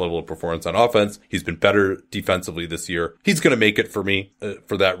established level of performance on offense. He's been better defensively this year. He's going to make it for me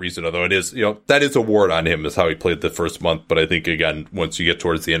for that reason, although it is, that is a award on him is how he played the first month. But I think, again, once you get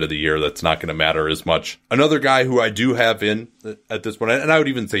towards the end of the year, that's not going to matter as much. Another guy who I do have in at this point, and I would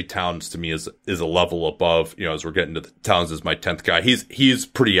even say Towns to me is a level above, as we're getting to Towns is my 10th guy. He's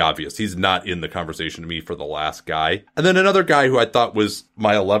pretty obvious. He's not in the conversation to me for the last guy. And then another guy who I thought was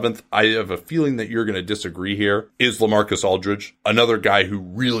my 11th, I have a feeling that you're going to disagree here, is LaMarcus Aldridge. Another guy who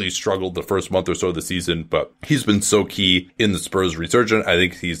really struggled the first month or so of the season, but he's been so key in the Spurs resurgence. I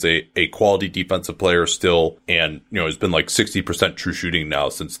think he's a quality defensive player still, and has been like 60% true shooting now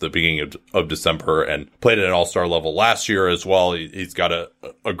since the beginning of December, and played at an all-star level last year as well. He's got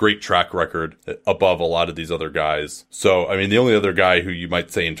a great track record above a lot of these other guys. So, I mean, the only other guy who you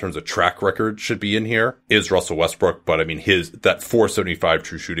might say in terms of track record should be in here is Russell Westbrook. But I mean, that 475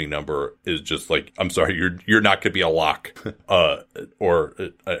 true shooting number is just like, I'm sorry, you're not going to be a lock. We're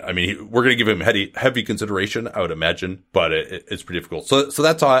going to give him heavy consideration, I would imagine, but it's pretty difficult. So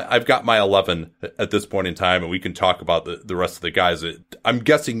that's how I've got my 11 at this point in time, and we can talk about the rest of the guys. I'm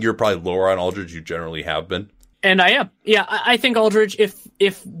guessing you're probably lower on Aldridge. You generally have been. And I am. Yeah, I think Aldridge,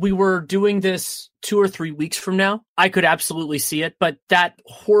 if we were doing this 2 or 3 weeks from now, I could absolutely see it. But that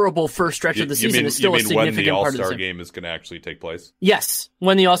horrible first stretch of the season is still a significant part of the season. When the All-Star game is going to actually take place? Yes,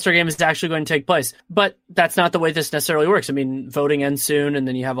 when the All-Star game is actually going to take place. But that's not the way this necessarily works. I mean, voting ends soon, and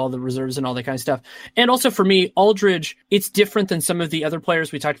then you have all the reserves and all that kind of stuff. And also for me, Aldridge, it's different than some of the other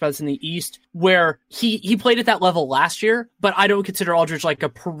players we talked about in the East, where he played at that level last year, but I don't consider Aldridge like a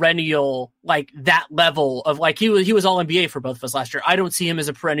perennial, like that level of, like, he was All-NBA for both of us last year. I don't see him as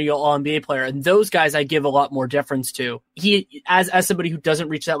a perennial All-NBA player, and those guys I give a lot more deference to. He, as somebody who doesn't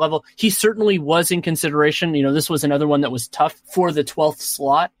reach that level, he certainly was in consideration. This was another one that was tough for the 12th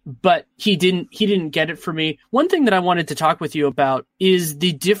slot, but he didn't get it for me. One thing that I wanted to talk with you about is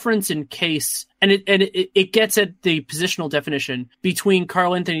the difference in case, and it gets at the positional definition between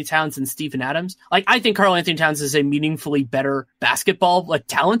Karl-Anthony Towns and Steven Adams. Like, I think Karl-Anthony Towns is a meaningfully better basketball, like,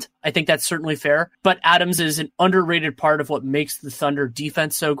 talent. I think that's certainly fair. But Adams is an underrated part of what makes the Thunder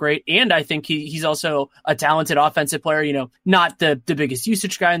defense so great. And I think he's also a talented offensive player, not the biggest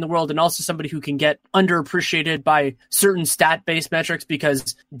usage guy in the world, and also somebody who can get underappreciated by certain stat-based metrics,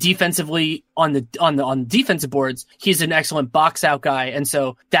 because defensively on the defensive boards, he's an excellent box out guy. And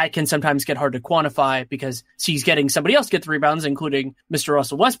so that can sometimes get hard to quantify because he's getting somebody else get the rebounds, including Mr.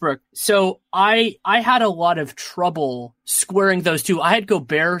 Russell Westbrook. So I had a lot of trouble squaring those two. I had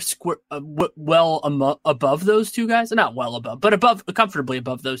Gobert above those two guys, not well above, but comfortably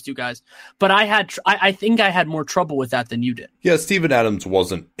above those two guys. But I think I had more trouble with that than you did. Yeah, Steven Adams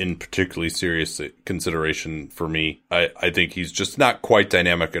wasn't in particularly serious consideration for me. I think he's just not quite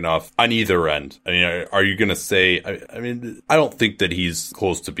dynamic enough on either end. I mean, are you going to say, I don't think that he's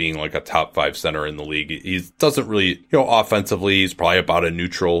close to being like a top 5 center in the league. He doesn't really, offensively, he's probably about a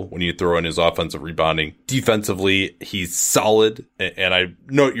neutral when you throw in his offensive rebounding. Defensively, he's solid. And I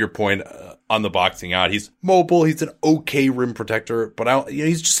note your point on the boxing out. He's mobile. He's an okay rim protector, but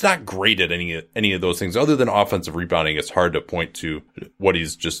he's just not great at any of those things. Other than offensive rebounding, it's hard to point to what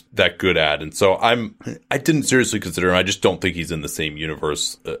he's just that good at. And so I didn't seriously consider him. I just don't think he's in the same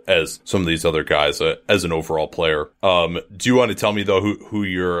universe as some of these other guys as an overall player. Do you want to tell me though who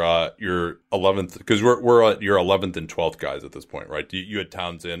your 11th? Because we're at your 11th and 12th guys at this point, right? You had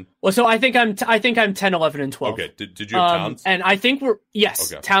Towns in. Well, so I think I'm 10, 11, and 12. Okay. Did you have Towns? And I think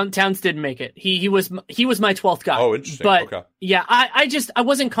yes. Okay. Towns did make it. He was my 12th guy. Oh, interesting. But okay. Yeah, I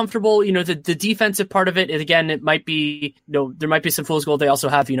wasn't comfortable. The defensive part of it. Again, it might be, there might be some fool's gold. They also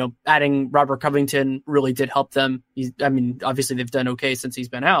have, adding Robert Covington really did help them. Obviously they've done okay since he's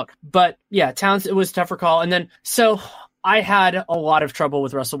been out. But yeah, Towns, it was a tougher call. And then I had a lot of trouble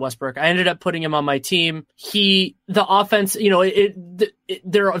with Russell Westbrook. I ended up putting him on my team. The offense,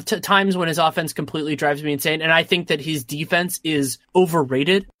 there are times when his offense completely drives me insane. And I think that his defense is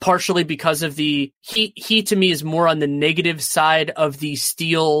overrated, partially because of he to me is more on the negative side of the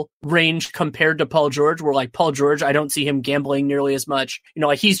steal range compared to Paul George, where like Paul George, I don't see him gambling nearly as much.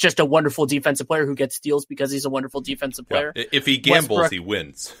 He's just a wonderful defensive player who gets steals because he's a wonderful defensive player. Yeah. If he gambles, he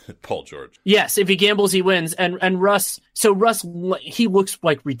wins. Paul George. Yes. If he gambles, he wins. And Russ, he looks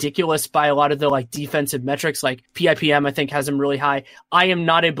like ridiculous by a lot of the like defensive metrics, like PIPM, I think has him really high. I am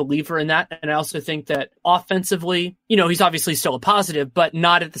not a believer in that. And I also think that offensively, he's obviously still a positive, but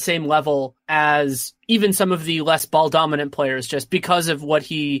not at the same level as even some of the less ball dominant players, just because of what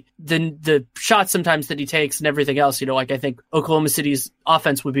the shots sometimes that he takes and everything else. Like I think Oklahoma City's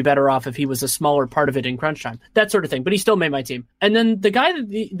offense would be better off if he was a smaller part of it in crunch time, that sort of thing. But he still made my team. And then the guy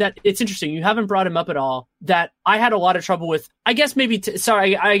that it's interesting, you haven't brought him up at all, that I had a lot of trouble with. I guess maybe,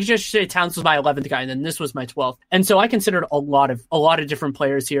 I just say Towns was my 11th guy, and then this was my 12th. And so I considered a lot of different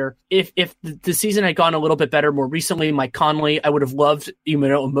players here. If the season had gone a little bit better more recently, Mike Conley, I would have loved,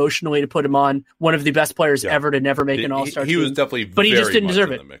 emotionally, to put him on one of the best players ever to never make an All-Star team. He was definitely but he just didn't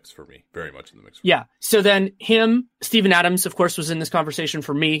deserve it. In the mix for me. Very much in the mix for me. Yeah. So then him, Steven Adams, of course, was in this conversation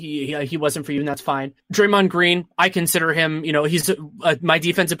for me. He wasn't for you, and that's fine. Draymond Green, I consider him, he's my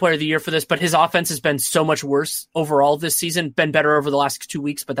defensive player of the year for this, but his offense has been so much worse overall this season, been better over the last 2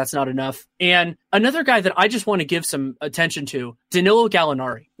 weeks, but that's not enough. And another guy that I just want to give some attention to, Danilo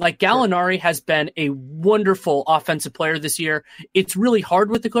Gallinari. Like, Gallinari has been a wonderful offensive player this year. It's really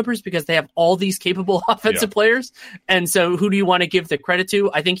hard with the Clippers because they have all these capable offensive players. And so who do you want to give the credit to?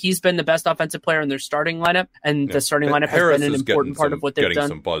 I think he's been the best offensive player in their starting lineup, and the starting lineup Harris has been an important part of what they've done. Getting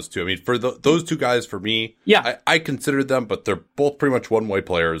some buzz too. I mean, for those two guys, for me, I considered them, but they're both pretty much one-way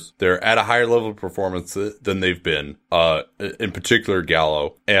players. They're at a higher level of performance than they've been, in particular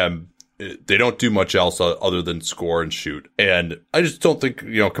Gallo, and they don't do much else other than score and shoot. And I just don't think,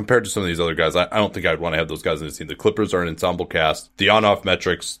 compared to some of these other guys, I don't think I'd want to have those guys in the team. The Clippers are an ensemble cast. The on-off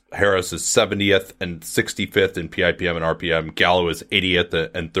metrics, Harris is 70th and 65th in PIPM and RPM. Gallo is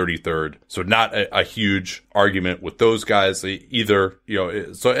 80th and 33rd. So not a huge argument with those guys either.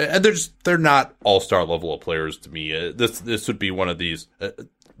 So and they're not all-star level of players to me. This would be one of these.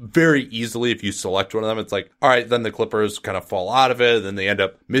 Very easily, if you select one of them, it's like, all right, then the Clippers kind of fall out of it, then they end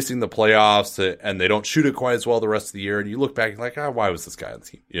up missing the playoffs, and they don't shoot it quite as well the rest of the year, and you look back and you're like, why was this guy on the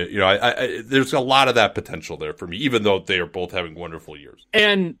team? There's a lot of that potential there for me, even though they are both having wonderful years.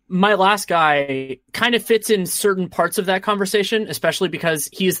 And my last guy kind of fits in certain parts of that conversation, especially because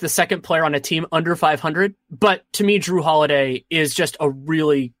he is the second player on a team under 500. But to me, Drew Holiday is just a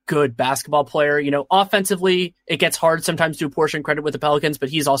really good basketball player. Offensively, it gets hard sometimes to apportion credit with the Pelicans, but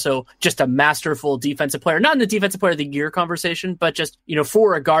he's also just a masterful defensive player, not in the defensive player of the year conversation, but just,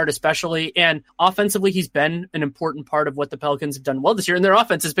 for a guard especially. And offensively, he's been an important part of what the Pelicans have done well this year, and their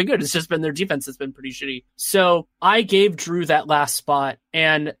offense has been good. It's just been their defense that's been pretty shitty. So I gave Drew that last spot,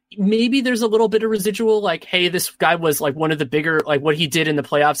 and maybe there's a little bit of residual, like, hey, this guy was like one of the bigger, like what he did in the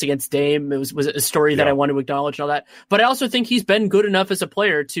playoffs against Dame. It was a story that I want to acknowledge and all that. But I also think he's been good enough as a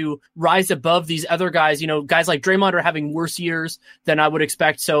player to rise above these other guys. Guys like Draymond are having worse years than I would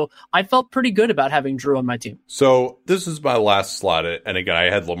expect. So I felt pretty good about having Drew on my team. So this is my last slot. And again, I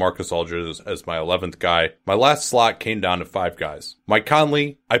had LaMarcus Aldridge as my 11th guy. My last slot came down to 5 guys. Mike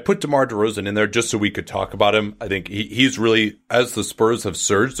Conley, I put DeMar DeRozan in there just so we could talk about him. I think he's really, as the Spurs have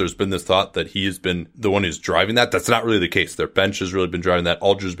surged, there's been this thought that he has been the one who's driving that. That's not really the case. Their bench has really been driving that.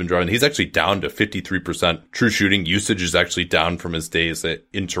 Aldridge has been driving. He's actually down to 53% true shooting. Usage is actually down from his days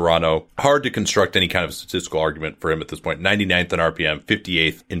in Toronto. Hard to construct any kind of statistical argument for him at this point. 99th in RPM,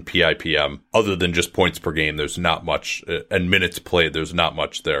 58th in PIPM. Other than just points per game, there's not much, and minutes played, there's not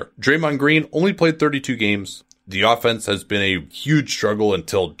much there. Draymond Green only played 32 games. The offense has been a huge struggle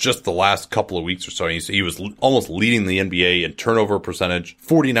until just the last couple of weeks or so. He was almost leading the NBA in turnover percentage,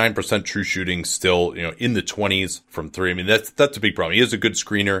 49% true shooting, still, in the 20s from 3. I mean, that's a big problem. He is a good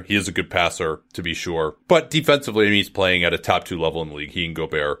screener. He is a good passer, to be sure. But defensively, he's playing at a top 2 level in the league. He and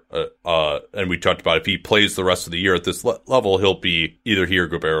Gobert. And we talked about if he plays the rest of the year at this level, he'll be either he or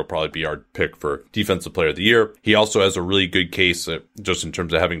Gobert will probably be our pick for defensive player of the year. He also has a really good case just in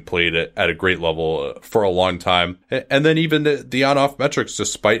terms of having played at a great level for a long time. And then even the on-off metrics,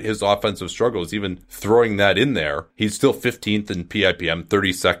 despite his offensive struggles, even throwing that in there, he's still 15th in PIPM,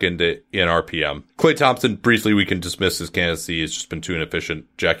 32nd in RPM. Klay Thompson, briefly, we can dismiss his candidacy. He's just been too inefficient,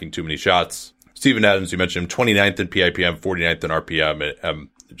 jacking too many shots. Steven Adams, you mentioned him, 29th in PIPM, 49th in RPM.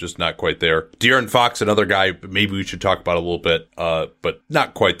 Just not quite there. De'Aaron Fox, another guy maybe we should talk about a little bit, but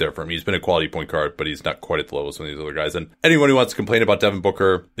not quite there for him. He's been a quality point guard, but he's not quite at the level of some of these other guys. And anyone who wants to complain about Devin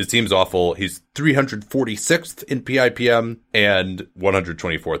Booker, his team's awful. He's 346th in PIPM and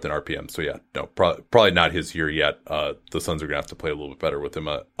 124th in RPM. So yeah, no, probably not his year yet. The Suns are going to have to play a little bit better with him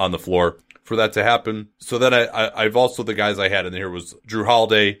on the floor for that to happen. So then I've also, the guys I had in here was Drew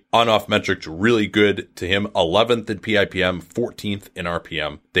Holiday, on-off metrics really good to him, 11th in PIPM, 14th in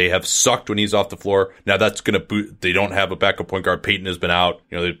RPM. They have sucked when he's off the floor. Now that's going to boot. They don't have a backup point guard. Peyton has been out.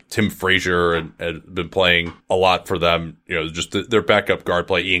 Tim Frazier had been playing a lot for them. Just their backup guard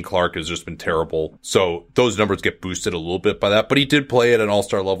play. Ian Clark has just been terrible. So those numbers get boosted a little bit by that. But he did play at an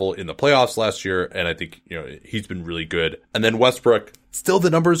all-star level in the playoffs last year. And I think, he's been really good. And then Westbrook, still the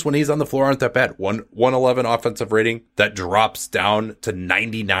numbers when he's on the floor aren't that bad. 111 offensive rating. That drops down to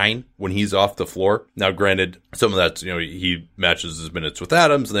 99 when he's off the floor. Now, granted, some of that's, he matches his minutes with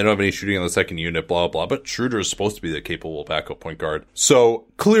Adams and they don't have any shooting on the second unit, blah, blah, but Schroeder is supposed to be the capable backup point guard. So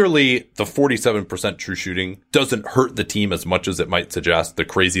clearly the 47% true shooting doesn't hurt the team as much as it might suggest. The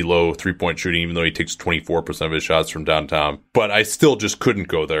crazy low 3-point shooting, even though he takes 24% of his shots from downtown. But I still just couldn't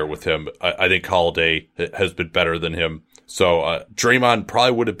go there with him. I think Holiday has been better than him. So Draymond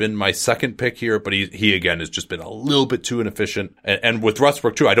probably would have been my second pick here, but he again has just been a little bit too inefficient. And with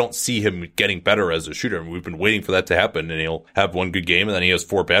Westbrook too, I don't see him getting better as a shooter. I mean, we've been waiting for that to happen, and he'll have one good game, and then he has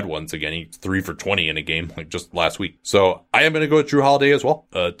 4 bad ones again. He's 3 for 20 in a game like just last week. So I am going to go with Jrue Holiday as well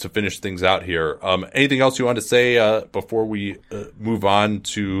to finish things out here. Anything else you want to say before we move on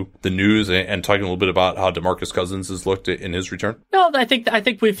to the news and talking a little bit about how DeMarcus Cousins has looked in his return? No, I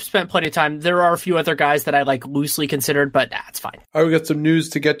think we've spent plenty of time. There are a few other guys that I like loosely considered, but it's fine. All right, we got some news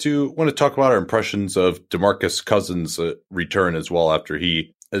to get to. I want to talk about our impressions of DeMarcus Cousins' return as well after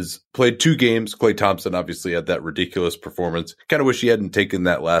he has played 2 games. Klay Thompson obviously had that ridiculous performance. Kind of wish he hadn't taken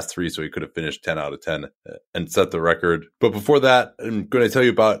that last 3 so he could have finished 10 out of 10 and set the record. But before that, I'm going to tell you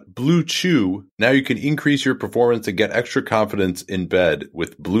about Blue Chew. Now you can increase your performance and get extra confidence in bed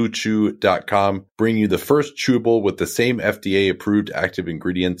with BlueChew.com, bringing you the first chewable with the same FDA-approved active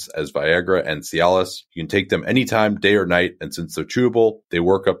ingredients as Viagra and Cialis. You can take them anytime, day or night, and since they're chewable, they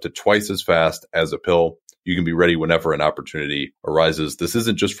work up to twice as fast as a pill. You can be ready whenever an opportunity arises. This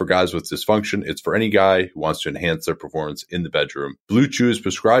isn't just for guys with dysfunction. It's for any guy who wants to enhance their performance in the bedroom. Blue Chew is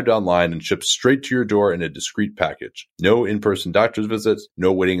prescribed online and shipped straight to your door in a discreet package. No in-person doctor's visits,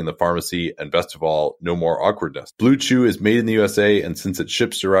 no waiting in the pharmacy, and best of all, no more awkwardness. Blue Chew is made in the USA, and since it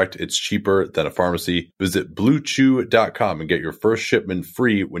ships direct, it's cheaper than a pharmacy. Visit BlueChew.com and get your first shipment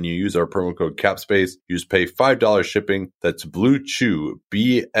free when you use our promo code CAPSPACE. Use pay $5 shipping. That's Blue Chew,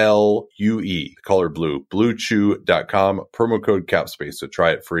 B-L-U-E, the color blue. BlueChew.com, promo code CAPSPACE, so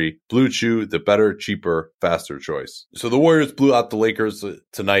try it free. Blue Chew, the better, cheaper, faster choice. So the Warriors blew out the Lakers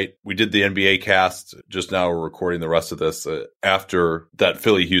tonight. We did the NBA cast. Just now we're recording the rest of this after that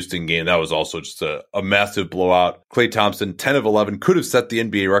Philly-Houston game. That was also just a massive blowout. Klay Thompson, 10 of 11, could have set the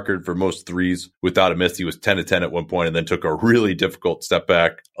NBA record for most threes without a miss. He was 10 of 10 at one point and then took a really difficult step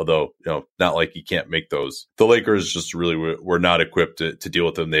back, although, not like he can't make those. The Lakers just really were not equipped to deal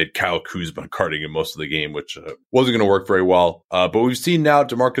with them. They had Kyle Kuzma guarding in most of the game, which wasn't going to work very well. But we've seen now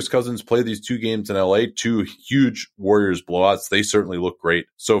DeMarcus Cousins play these 2 games in LA, 2 huge Warriors blowouts. They certainly look great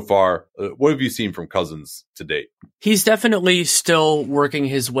so far. What have you seen from Cousins to date? He's definitely still working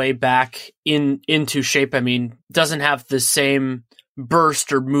his way back into shape. I mean, doesn't have the same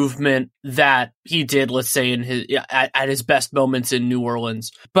burst or movement that he did, let's say, in at his best moments in New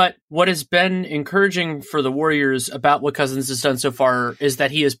Orleans. But what has been encouraging for the Warriors about what Cousins has done so far is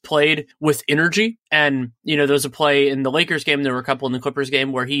that he has played with energy. And, there was a play in the Lakers game, there were a couple in the Clippers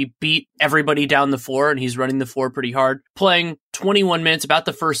game where he beat everybody down the floor and he's running the floor pretty hard, playing 21 minutes, about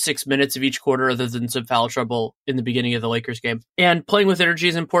the first 6 minutes of each quarter, other than some foul trouble in the beginning of the Lakers game. And playing with energy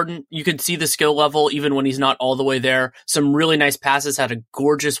is important. You can see the skill level even when he's not all the way there. Some really nice passes, had a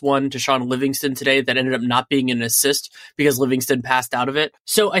gorgeous one to Sean Livingston today that ended up not being an assist because Livingston passed out of it.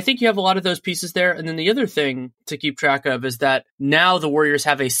 So I think you have a lot of those pieces there. And then the other thing to keep track of is that now the Warriors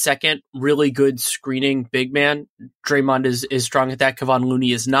have a second really good screening big man. Draymond is strong at that. Kevon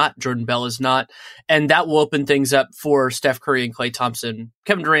Looney is not. Jordan Bell is not. And that will open things up for Steph Curry and Klay Thompson.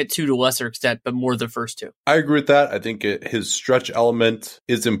 Kevin Durant too, to a lesser extent, but more the first 2. I agree with that. I think his stretch element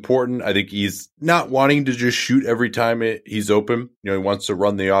is important. I think he's not wanting to just shoot every time he's open. He wants to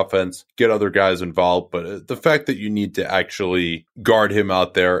run the offense, get other guys involved. But the fact that you need to actually guard him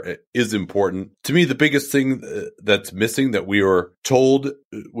out there is important. To me, the biggest thing that's missing that we were told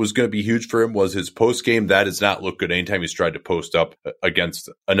was going to be huge for him was his post game. That has not looked good. Anytime he's tried to post up against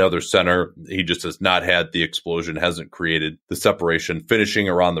another center, he just has not had the explosion, hasn't created the separation, finishing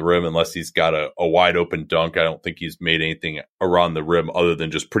around the rim unless he's got a wide open dunk. I don't think he's made anything around the rim other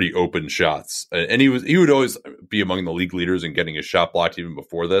than just pretty open shots. And he would always be among the league leaders in getting his shot blocked even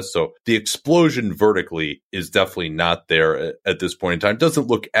before this. So the explosion vertically is definitely not there at this point in time. Doesn't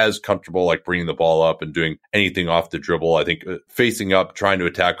look as comfortable like bringing the ball up and doing anything off the dribble. I think facing up, trying to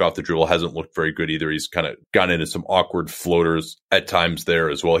attack off the dribble hasn't looked very good either. He's kind of gone into some awkward floaters at times there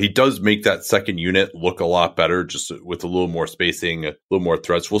as well. He does make that second unit look a lot better, just with a little more spacing, a little more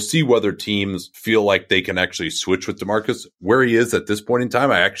threats. We'll see whether teams feel like they can actually switch with DeMarcus. Where he is at this point in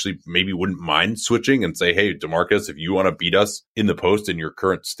time, I actually maybe wouldn't mind switching and say, hey, DeMarcus, if you want to beat us in the post in your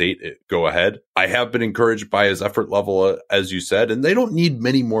current state, go ahead. I have been encouraged by his effort level, as you said, and they don't need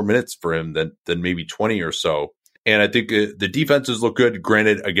many more minutes for him than maybe 20 or so. And I think the defenses look good,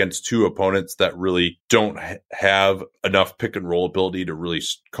 granted, against two opponents that really don't have enough pick and roll ability to really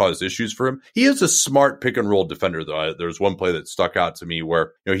cause issues for him. He is a smart pick and roll defender, though. There's one play that stuck out to me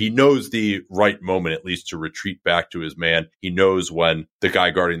where, he knows the right moment, at least, to retreat back to his man. He knows when the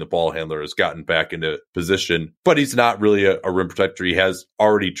guy guarding the ball handler has gotten back into position, but he's not really a rim protector. He has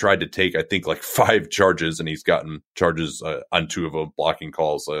already tried to take, I think, like 5 charges, and he's gotten charges on 2 of them, blocking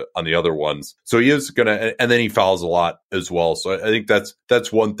calls on the other ones. So he is going to, and then he fouls a lot as well. So I think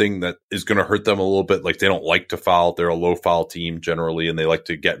that's one thing that is going to hurt them a little bit. Like, they don't like to foul. They're a low foul team generally, and they like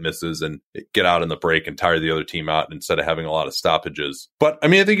to get misses and get out in the break and tire the other team out instead of having a lot of stoppages. But I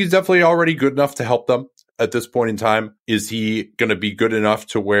mean, I think he's definitely already good enough to help them at this point in time. Is he going to be good enough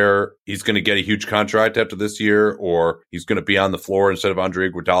to where he's going to get a huge contract after this year, or he's going to be on the floor instead of Andre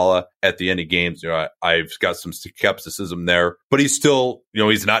Iguodala at the end of games? I've got some skepticism there, but he's still,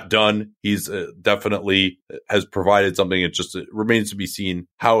 he's not done. He's definitely has provided something. It remains to be seen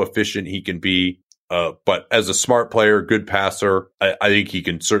how efficient he can be. But as a smart player, good passer, I think he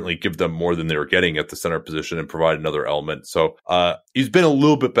can certainly give them more than they were getting at the center position and provide another element. So he's been a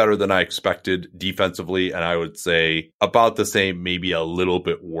little bit better than I expected defensively, and I would say about the same, maybe a little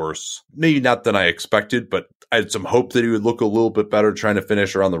bit worse. Maybe not than I expected, but I had some hope that he would look a little bit better trying to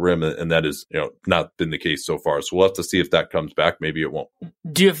finish around the rim, and that is, not been the case so far. So we'll have to see if that comes back. Maybe it won't.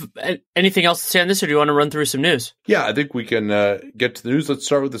 Do you have anything else to say on this, or do you want to run through some news? Yeah, I think we can get to the news. Let's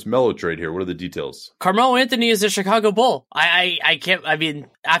start with this Melo trade here. What are the details? Carmelo Anthony is a Chicago Bull.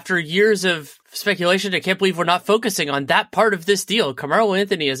 After years of speculation, I can't believe we're not focusing on that part of this deal. Carmelo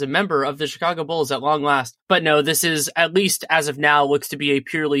Anthony is a member of the Chicago Bulls at long last. But no, this is, at least as of now, looks to be a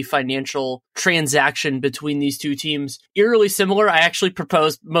purely financial transaction between these two teams. Eerily similar. I actually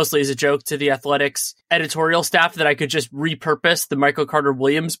proposed, mostly as a joke, to the Athletics editorial staff that I could just repurpose the Michael Carter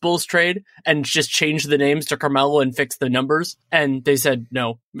Williams Bulls trade and just change the names to Carmelo and fix the numbers. And they said,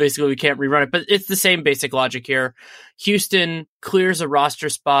 no, basically we can't rerun it. But it's the same basic logic here. Houston clears a roster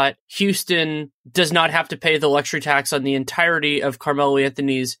spot. Houston does not have to pay the luxury tax on the entirety of Carmelo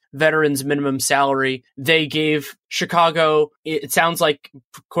Anthony's veterans minimum salary. They gave Chicago, it sounds like,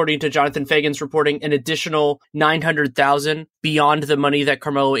 according to Jonathan Fagan's reporting, an additional $900,000 beyond the money that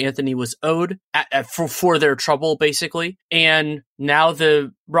Carmelo Anthony was owed for their trouble, basically. And now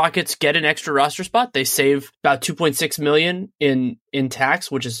the Rockets get an extra roster spot. They save about $2.6 million in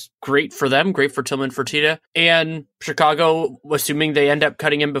tax, which is great for them, great for Tillman Fertitta. And Chicago, assuming they end up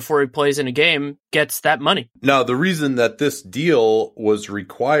cutting him before he plays in a game, gets that money. Now, the reason that this deal was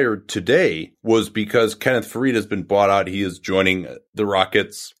required today was because Kenneth Faried has been bought out. He is joining the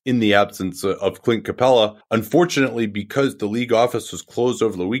Rockets in the absence of Clint Capella. Unfortunately, because the league office was closed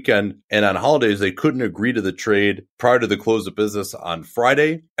over the weekend and on holidays, they couldn't agree to the trade prior to the close of business on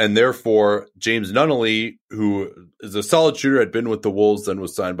Friday. And therefore, James Nunnally, who is a solid shooter, had been with the Wolves, then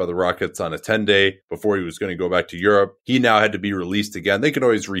was signed by the Rockets on a 10-day before he was going to go back to Europe. He now had to be released again. They could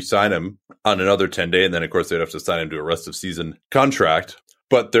always re-sign him on another 10-day, and then, of course, they'd have to sign him to a rest of season contract.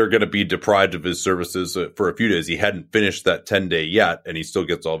 But they're going to be deprived of his services for a few days. He hadn't finished that 10-day yet, and he still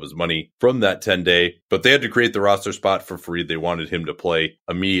gets all of his money from that 10-day. But they had to create the roster spot for Faried. They wanted him to play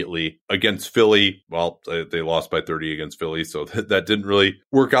immediately against Philly. Well, they lost by 30 against Philly, so that didn't really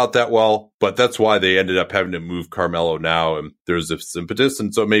work out that well. But that's why they ended up having to move Carmelo now, and there's this impetus.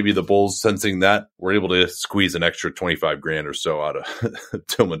 And so maybe the Bulls, sensing that, were able to squeeze an extra $25,000 or so out of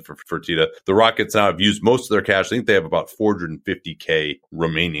Tillman Fertitta. The Rockets now have used most of their cash. I think they have about $450K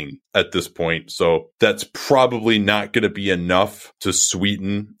remaining at this point. So that's probably not going to be enough to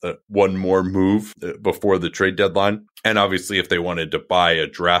sweeten one more move before the trade deadline. And obviously, if they wanted to buy a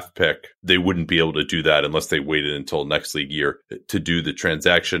draft pick, they wouldn't be able to do that unless they waited until next league year to do the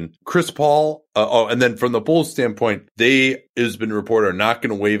transaction. Chris Paul, and then from the Bulls standpoint, they, has been reported, are not going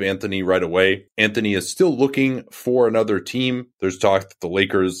to waive Anthony right away. Anthony is still looking for another team. There's talk that the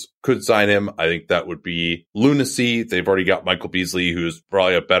Lakers could sign him. I think that would be lunacy. They've already got Michael Beasley, who's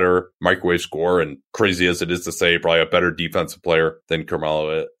probably a better microwave scorer, and crazy as it is to say, probably a better defensive player than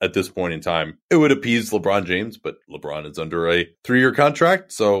Carmelo at this point in time. It would appease LeBron James, but LeBron is under a 3-year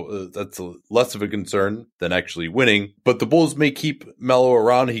contract, so that's less of a concern than actually winning. But the Bulls may keep Melo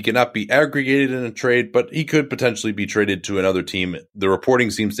around. He cannot be aggregated in a trade, but he could potentially be traded to another team. The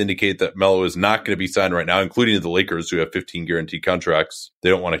reporting seems to indicate that Melo is not going to be signed right now, including the Lakers, who have 15 guaranteed contracts. They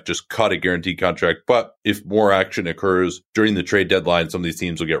don't want to just cut a guaranteed contract, but if more action occurs during the trade deadline, some of these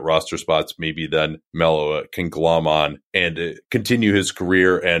teams will get roster spots. Maybe then Melo can glom on and continue his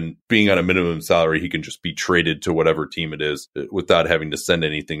career, and being on a minimum salary, he can just be traded to whatever team it is without having to send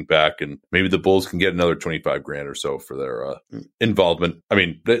anything back. And maybe the Bulls can get another $25,000 or so for their involvement. I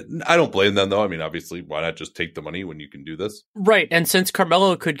mean, I don't blame them. though. I mean, obviously, why not just take the money when you can do this? Right. And since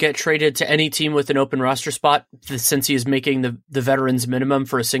Carmelo could get traded to any team with an open roster spot, since he is making the veterans minimum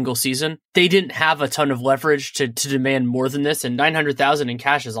for a single season, they didn't have a ton of leverage to demand more than this. And $900,000 in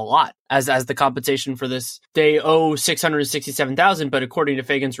cash is a lot as the compensation for this. They owe $667,000, but according to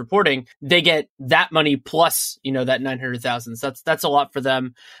Fagan's reporting, they get that money plus, that $900,000. So that's a lot for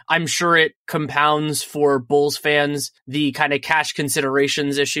them. I'm sure it compounds for Bulls fans the kind of cash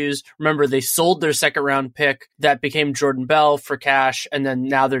considerations issues. Remember, they sold their second round pick that became Jordan Bell for cash, and then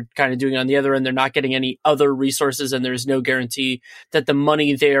now they're kind of doing it on the other end. They're not getting any other resources, and there's no guarantee that the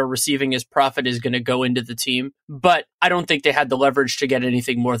money they are receiving as profit is going to go into the team. But I don't think they had the leverage to get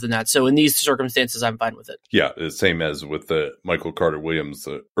anything more than that. So in these circumstances, I'm fine with it. Yeah, the same as with the Michael Carter-Williams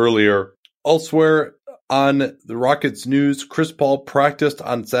earlier. Elsewhere on the Rockets news, Chris Paul practiced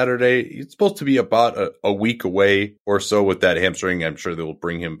on Saturday. He's supposed to be about a week away or so with that hamstring. I'm sure they will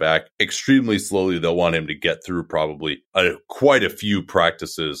bring him back extremely slowly. They'll want him to get through probably quite a few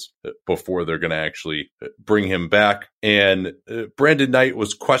practices before they're going to actually bring him back. And Brandon Knight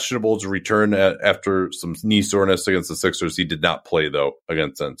was questionable to return after some knee soreness against the Sixers. He did not play, though,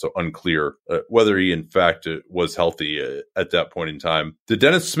 against them. So unclear whether he, in fact, was healthy at that point in time. The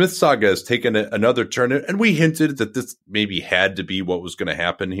Dennis Smith saga has taken another turn, and we hinted that this maybe had to be what was going to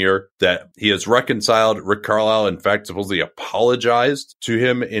happen here, that he has reconciled. Rick Carlisle, in fact, supposedly apologized to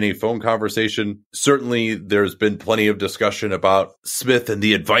him in a phone conversation. Certainly, there's been plenty of discussion about Smith and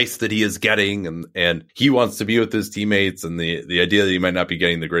the advice that he is getting, and he wants to be with his teammates, and the idea that he might not be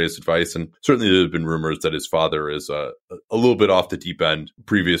getting the greatest advice. And certainly there have been rumors that his father is a little bit off the deep end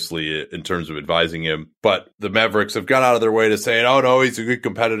previously in terms of advising him. But the Mavericks have gone out of their way to say, oh, no, he's a good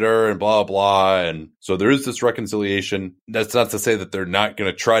competitor and blah, blah. And so there is this reconciliation. That's not to say that they're not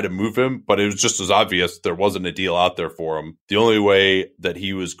going to try to move him, but it was just as obvious there wasn't a deal out there for him. The only way that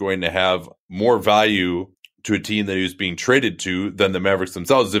he was going to have more value to a team that he was being traded to than the Mavericks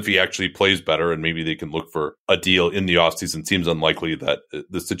themselves if he actually plays better, and maybe they can look for a deal in the offseason. Seems unlikely that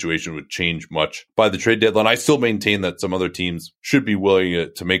the situation would change much by the trade deadline. I still maintain that some other teams should be willing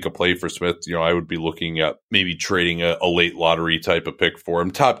to make a play for Smith. I would be looking at maybe trading a late lottery type of pick for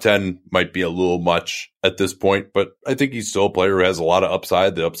him. Top 10 might be a little much at this point, but I think he's still a player who has a lot of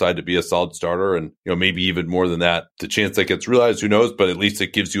upside, the upside to be a solid starter, and maybe even more than that. The chance that gets realized, who knows, but at least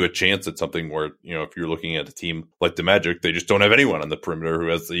it gives you a chance at something where, if you're looking at a team like the Magic, they just don't have anyone on the perimeter who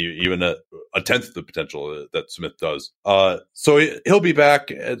has even a tenth of the potential that Smith does. So he'll be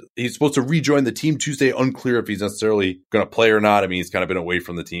back. He's supposed to rejoin the team Tuesday. Unclear if he's necessarily going to play or not. I mean, he's kind of been away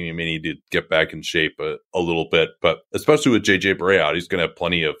from the team. He may need to get back in shape a little bit, but especially with JJ Barea out, he's going to have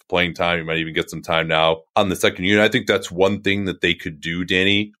plenty of playing time. He might even get some time now on the second unit. I think that's one thing that they could do,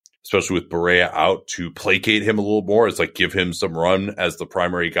 Danny, especially with Barea out, to placate him a little more. It's like give him some run as the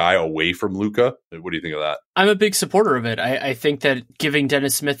primary guy away from Luka. What do you think of that? I'm a big supporter of it. I think that giving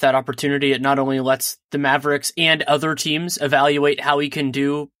Dennis Smith that opportunity, it not only lets the Mavericks and other teams evaluate how he can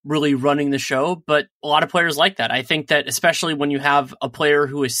do really running the show, but a lot of players like that. I think that especially when you have a player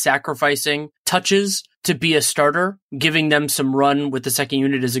who is sacrificing touches to be a starter, giving them some run with the second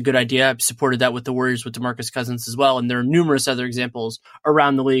unit is a good idea. I've supported that with the Warriors with DeMarcus Cousins as well, and there are numerous other examples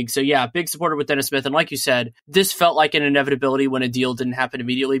around the league. So yeah, big supporter with Dennis Smith. And like you said, this felt like an inevitability when a deal didn't happen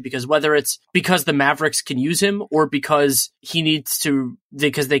immediately, because whether it's because the Mavericks can use him or because he needs to,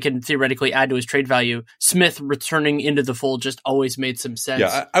 because they can theoretically add to his trade value, Smith returning into the fold just always made some sense.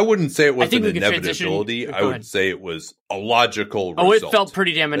 Yeah, I wouldn't say it was an inevitability. I would say it was a logical result. Oh, it felt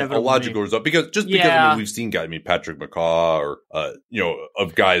pretty damn inevitable. A logical result, because we've seen guys, Patrick McCaw or,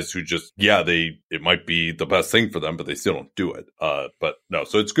 of guys who just, it might be the best thing for them, but they still don't do it. But no,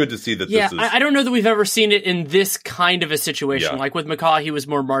 so it's good to see that this is. I don't know that we've ever seen it in this kind of a situation. Like with McCaw, he was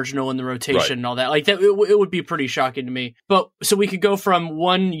more marginal in the rotation and all that. Like that, it would be pretty shocking to me. But so we could go from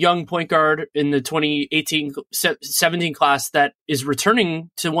one young point guard in the 2018-17 class that is returning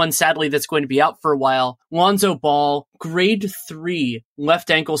to one, sadly, that's going to be out for a while. Lonzo Ball, grade 3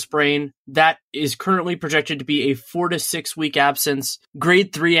 left ankle sprain. That is currently projected to be a 4 to 6 week absence.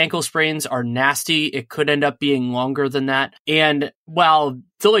 Grade 3 ankle sprains are nasty. It could end up being longer than that. And while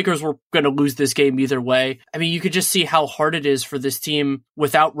the Lakers were going to lose this game either way, I mean, you could just see how hard it is for this team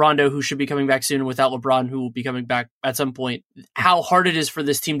without Rondo, who should be coming back soon, and without LeBron, who will be coming back at some point, how hard it is for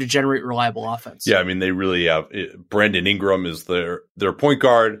this team to generate reliable offense. Yeah, I mean, they really have. Brandon Ingram is their point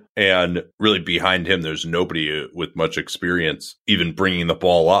guard, and really behind him, there's nobody with much experience even bringing the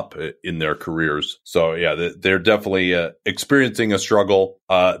ball up in their careers. So yeah, they're definitely experiencing a struggle.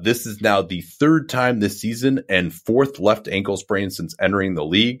 This is now the third time this season and fourth left ankle sprain since entering the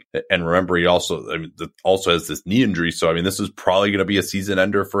league. And remember, he also has this knee injury. So, this is probably going to be a season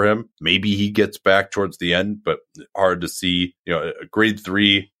ender for him. Maybe he gets back towards the end, but hard to see. A grade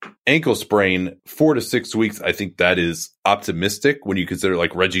 3 ankle sprain, 4 to 6 weeks. I think that is optimistic when you consider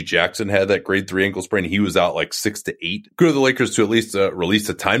like Reggie Jackson had that grade 3 ankle sprain. He was out like 6 to 8. Good of the Lakers to at least release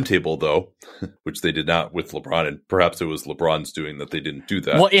a timetable though, which they did not with LeBron. And perhaps it was LeBron's doing that they didn't do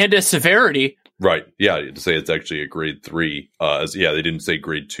that. Well, and a severity. Right. Yeah. To say it's actually a grade 3. They didn't say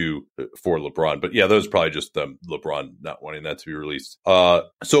grade 2 for LeBron, but yeah, that was probably just LeBron not wanting that to be released.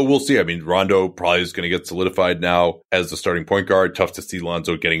 So we'll see. Rondo probably is going to get solidified now as the starting point guard. Tough to see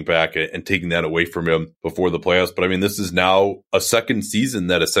Lonzo getting back and taking that away from him before the playoffs. But this is now a second season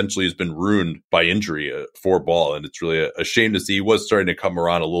that essentially has been ruined by injury for Ball. And it's really a shame to see. He was starting to come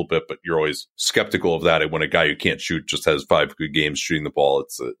around a little bit, but you're always skeptical of that. And when a guy who can't shoot just has 5 good games shooting the ball,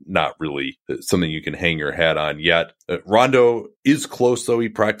 it's not really something you can hang your hat on yet. Rondo is close, though. He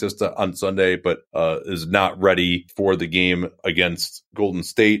practiced on Sunday, but is not ready for the game against Golden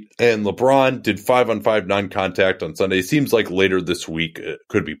State. And LeBron did 5-on-5 non-contact on Sunday. Seems like later this week it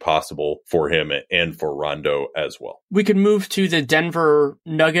could be possible for him and for Rondo as well. We could move to the Denver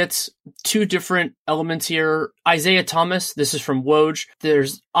Nuggets. 2 different elements here. Isaiah Thomas, this is from Woj.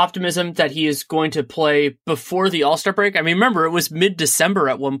 There's optimism that he is going to play before the All-Star break. Remember, it was mid-December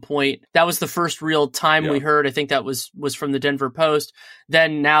at one point. That was the first real time we heard. I think that was from the Denver Post.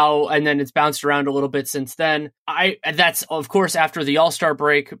 Then it's bounced around a little bit since then. That's, of course, after the All-Star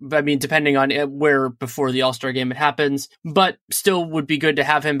break. Depending on where before the All-Star game it happens. But still would be good to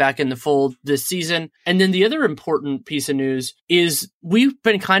have him back in the fold this season. And then the other important piece of news is we've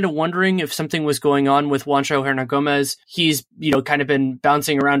been kind of wondering if something was going on with Juancho Hernangomez. He's, kind of been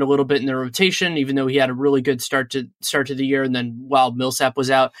bouncing around a little bit in the rotation, even though he had a really good start to the year. And then while Millsap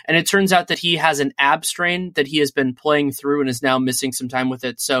was out, and it turns out that he has an ab strain that he has been playing through and is now missing some time with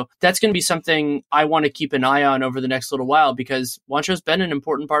it. So that's going to be something I want to keep an eye on over the next little while because Juancho's been an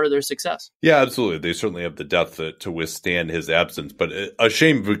important part of their success. Yeah, absolutely. They certainly have the depth to withstand his absence, but a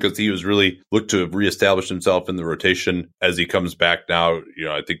shame because he was really looked to have reestablished himself in the rotation as he comes back now.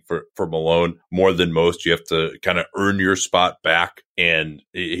 I think for Malone, more than most, you have to kind of earn your spot back. And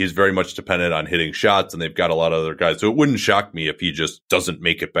he's very much dependent on hitting shots, and they've got a lot of other guys. So it wouldn't shock me if he just doesn't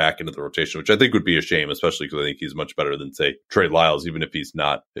make it back into the rotation, which I think would be a shame, especially because I think he's much better than, say, Trey Lyles, even if he's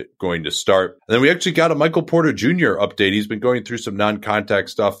not going to start. And then we actually got a Michael Porter Jr. update. He's been going through some non-contact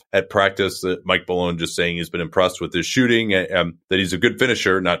stuff at practice. Mike Malone just saying he's been impressed with his shooting and that he's a good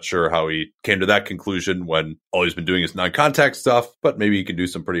finisher. Not sure how he came to that conclusion when all he's been doing is non-contact stuff, but maybe he can do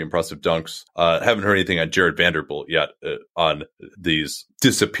some pretty impressive dunks. Haven't heard anything on Jared Vanderbilt yet on these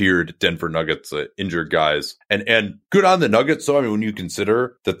disappeared Denver Nuggets injured guys. And good on the Nuggets. So, when you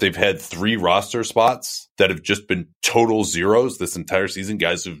consider that they've had 3 roster spots that have just been total zeros this entire season,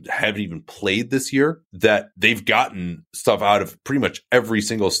 guys who haven't even played this year, that they've gotten stuff out of pretty much every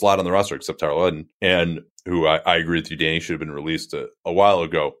single slot on the roster except Tyler Lydon. And who I agree with you, Danny, should have been released a while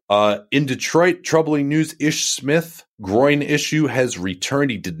ago. In Detroit, troubling news, Ish Smith, groin issue has returned.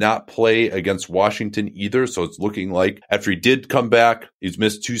 He did not play against Washington either, so it's looking like after he did come back, he's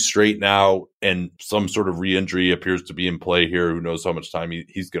missed 2 straight now, and some sort of re-injury appears to be in play here. Who knows how much time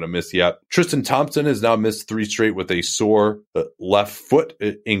he's going to miss yet. Tristan Thompson has now missed 3 straight with a sore left foot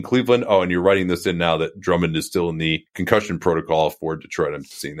in Cleveland. Oh, and you're writing this in now that Drummond is still in the concussion protocol for Detroit. I'm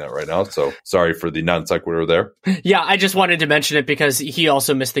seeing that right now, so sorry for the non-sequitur there. Yeah, I just wanted to mention it because he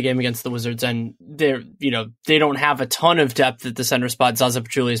also missed the game against the Wizards, and they don't have a ton of depth at the center spot. Zaza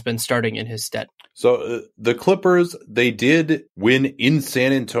Pachulia has been starting in his stead. So the Clippers, they did win in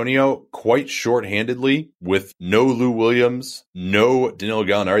San Antonio quite shorthandedly with no Lou Williams, no Danilo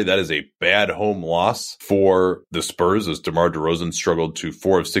Gallinari. That is a bad home loss for the Spurs as DeMar DeRozan struggled to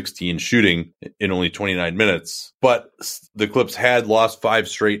 4 of 16 shooting in only 29 minutes. But the Clips had lost 5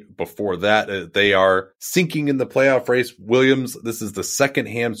 straight before that. They are sinking in the playoff race. Williams, this is the second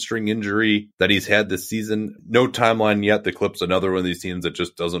hamstring injury that he's had this season. No timeline yet. The Clips, another one of these teams that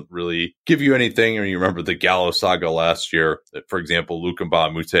just doesn't really give you anything. Or you remember the Gallo saga last year. For example, Luc Mbah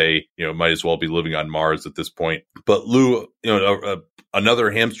a Moute, might as well be living on Mars at this point. But Lou,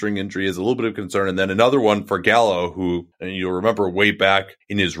 another hamstring injury is a little bit of concern. And then another one for Gallo, who, and you'll remember way back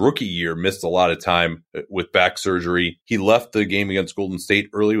in his rookie year, missed a lot of time with back surgery. He left the game against Golden State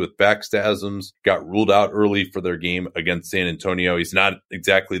early with back spasms, got ruled out early for their game against San Antonio. He's not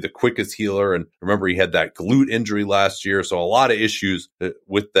exactly the quickest healer. And remember, he had that glute injury last year. So a lot of issues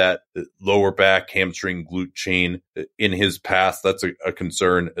with that lower back, hamstring, glute chain in his past. That's a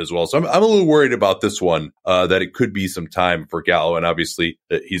concern as well. So I'm a little worried about this one, that it could be some time for Gallo. And obviously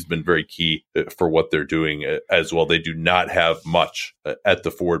he's been very key for what they're doing as well. They do not have much at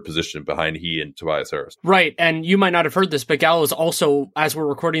the forward position behind he and Tobias Harris. Right. And you might not have heard this, but Gallo is also, as we're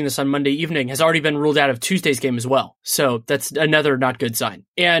recording this on Monday evening, has already been ruled out of Tuesday's game as well. So that's another not good sign.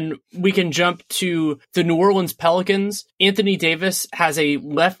 And we can jump to the New Orleans Pelicans. Anthony Davis has a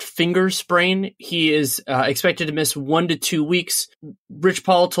left finger sprain. He is expected to miss 1 to 2 weeks. Rich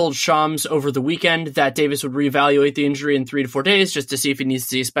Paul told Shams over the weekend that Davis would reevaluate the injury in 3 to 4 days just to see if he needs to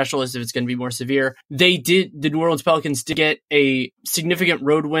see a specialist, if it's going to be more severe. The New Orleans Pelicans did get a significant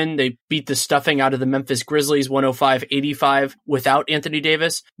road win. They beat the stuffing out of the Memphis Grizzlies 105-85 without Anthony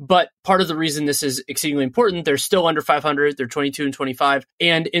Davis. But part of the reason this is exceedingly important, they're still under 500. They're 22-25.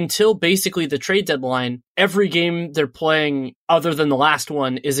 And until basically the trade deadline, every game they're playing other than the last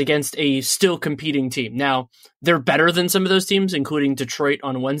one is against a still competing team. Now, they're better than some of those teams, including Detroit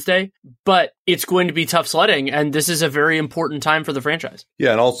on Wednesday, but it's going to be tough sledding, and this is a very important time for the franchise.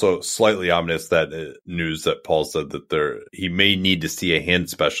 Yeah, and also slightly ominous that news that Paul said that he may need to see a hand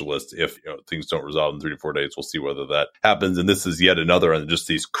specialist if things don't resolve in 3 to 4 days. We'll see whether that happens, and this is yet another on just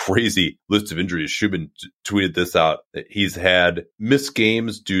these crazy list of injuries. Shubin tweeted this out. He's had missed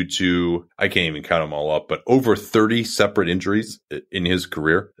games due to, I can't even count them all up, but over 30 separate injuries in his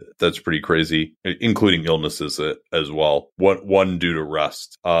career. That's pretty crazy, including illnesses as well. One due to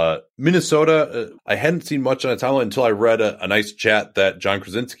rest. Minnesota, I hadn't seen much on a timeline until I read a nice chat that John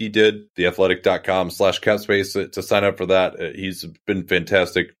Krasinski did, theathletic.com/capspace to sign up for that. He's been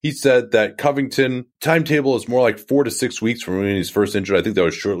fantastic. He said that Covington timetable is more like 4 to 6 weeks from when he's first injured. I think that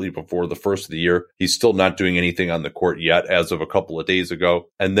was shortly before the first of the year. He's still not doing anything on the court yet as of a couple of days ago.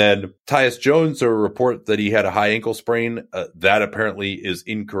 And then Tyus Jones, a report that he had a high ankle sprain. That apparently is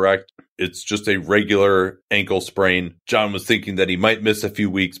incorrect. It's just a regular ankle sprain. John was thinking that he might miss a few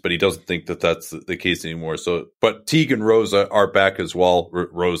weeks, but he doesn't think that that's the case anymore. But Teague and Rose are back as well.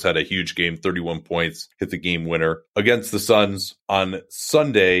 Rose had a huge game, 31 points, hit the game winner against the Suns on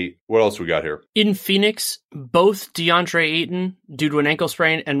Sunday. What else we got here? In Phoenix, both DeAndre Ayton, due to an ankle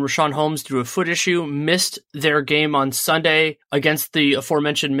sprain, and Richaun Holmes, due to a foot issue, missed their game on Sunday against the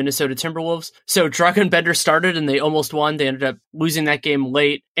aforementioned Minnesota Timberwolves. So Dragan Bender started and they almost won. They ended up losing that game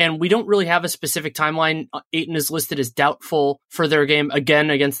late. And we don't really have a specific timeline. Ayton is listed as doubtful for their game again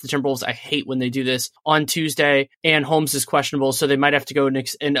against the Timberwolves. I hate when they do this on Tuesday. And Holmes is questionable, so they might have to go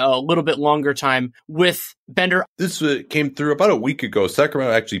in a little bit longer time with Bender. This came through about a week ago.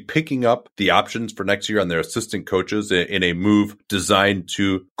 Sacramento actually picking up the options for next year on their assistant coaches in a move designed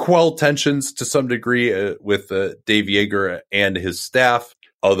to quell tensions to some degree with Dave Yeager and his staff.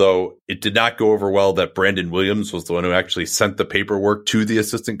 Although it did not go over well that Brandon Williams was the one who actually sent the paperwork to the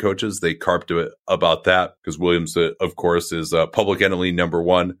assistant coaches. They carped it about that because Williams, of course, is public enemy number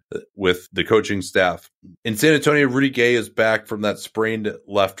one with the coaching staff. In San Antonio, Rudy Gay is back from that sprained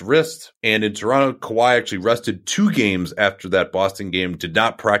left wrist. And in Toronto, Kawhi actually rested 2 games after that Boston game, did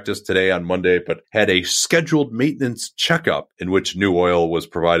not practice today on Monday, but had a scheduled maintenance checkup in which new oil was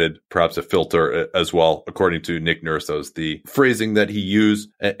provided, perhaps a filter as well, according to Nick Nurse. That was the phrasing that he used.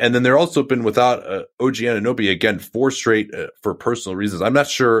 And then they're also been without OG Anunoby again, 4 straight for personal reasons. I'm not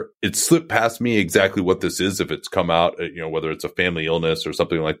sure it slipped past me exactly what this is, if it's come out, whether it's a family illness or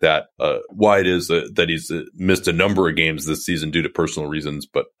something like that, why it is that he's missed a number of games this season due to personal reasons.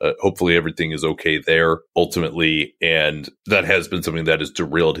 But hopefully everything is okay there ultimately. And that has been something that has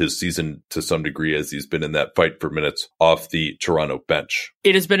derailed his season to some degree as he's been in that fight for minutes off the Toronto bench.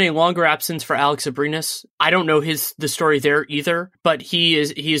 It has been a longer absence for Alex Abrines. I don't know the story there either, but he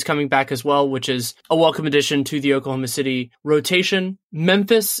is coming back as well, which is a welcome addition to the Oklahoma City rotation.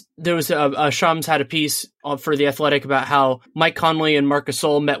 Memphis, there was Shams had a piece for The Athletic about how Mike Conley and Marc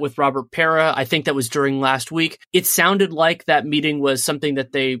Gasol met with Robert Pera. I think that was during last week. It sounded like that meeting was something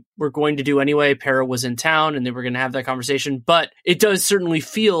that they were going to do anyway. Pera was in town and they were going to have that conversation, but it does certainly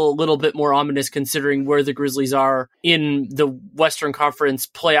feel a little bit more ominous considering where the Grizzlies are in the Western Conference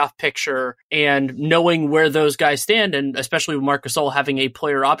playoff picture and knowing where those guys stand, and especially with Marc Gasol having a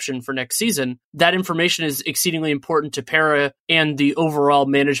player option for next season. That information is exceedingly important to Pera and the overall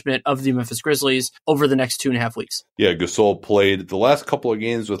management of the Memphis Grizzlies over the next 2.5 weeks. Yeah, Gasol played the last couple of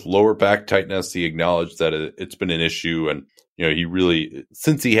games with lower back tightness. He acknowledged that it's been an issue, and he really,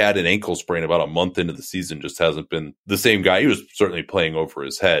 since he had an ankle sprain about a month into the season, just hasn't been the same guy. He was certainly playing over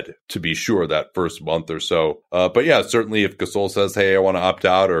his head, to be sure, that first month or so. But yeah, certainly if Gasol says, hey, I want to opt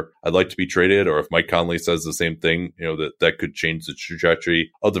out, or I'd like to be traded, or if Mike Conley says the same thing, that could change the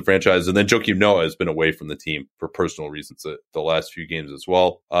trajectory of the franchise. And then Joakim Noah has been away from the team for personal reasons the last few games as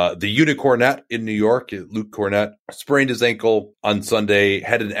well. The unit Cornet in New York, Luke Cornet, sprained his ankle on Sunday,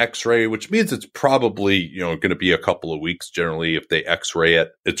 had an x-ray, which means it's probably, going to be a couple of weeks. Generally, if they x-ray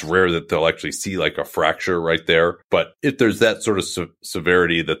it, it's rare that they'll actually see like a fracture right there. But if there's that sort of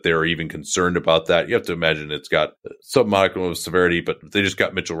severity that they're even concerned about that, you have to imagine it's got some modicum of severity. But they just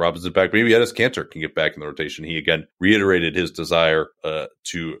got Mitchell Robinson back. Maybe Enes Kanter can get back in the rotation. He again reiterated his desire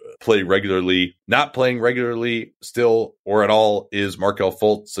to play regularly. Not playing regularly still or at all is Markelle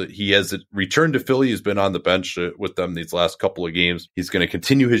Fultz. He has returned to Philly. He's been on the bench with them these last couple of games. He's going to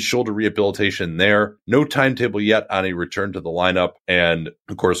continue his shoulder rehabilitation there. No timetable yet on a return to the lineup. And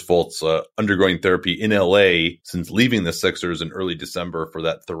of course, Fultz undergoing therapy in LA since leaving the Sixers in early December for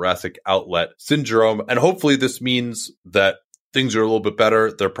that thoracic outlet syndrome. And hopefully this means that things are a little bit better.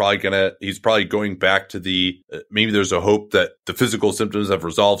 He's probably going back to maybe there's a hope that the physical symptoms have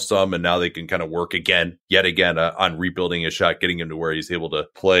resolved some and now they can kind of work yet again on rebuilding his shot, getting him to where he's able to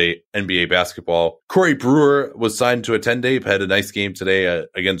play NBA basketball. Corey Brewer was signed to a 10-day, had a nice game today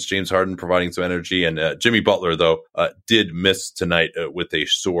against James Harden, providing some energy. And Jimmy Butler, though, did miss tonight with a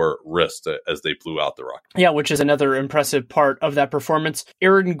sore wrist as they blew out the Rockets. Yeah, which is another impressive part of that performance.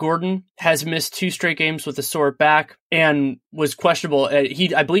 Aaron Gordon has missed 2 straight games with a sore back and was questionable.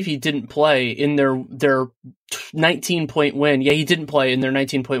 I believe he didn't play in their 19-point win. Yeah, he didn't play in their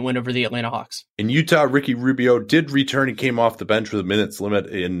 19-point win over the Atlanta Hawks. In Utah, Ricky Rubio did return and came off the bench with a minutes limit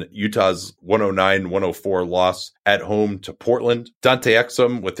in Utah's 109-104 loss at home to Portland. Dante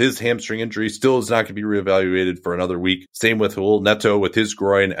Exum, with his hamstring injury, still is not going to be reevaluated for another week. Same with Will Neto with his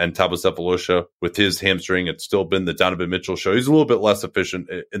groin, and Thabo Sefolosha with his hamstring. It's still been the Donovan Mitchell show. He's a little bit less efficient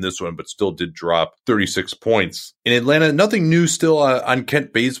in this one, but still did drop 36 points. In Atlanta, nothing new still on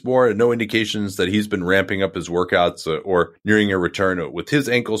Kent Bazemore. No indications that he's been ramping up his workouts or nearing a return with his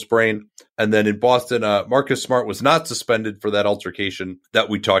ankle sprain. And then in Boston, Marcus Smart was not suspended for that altercation that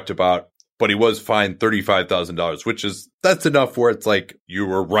we talked about, but he was fined $35,000, that's enough where it's like you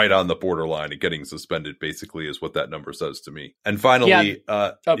were right on the borderline of getting suspended, basically, is what that number says to me. And finally,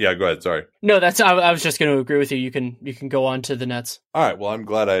 go ahead. Sorry. No, I was just going to agree with you. You can go on to the Nets. All right. Well, I'm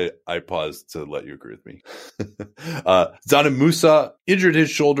glad I paused to let you agree with me. Zanim Musa injured his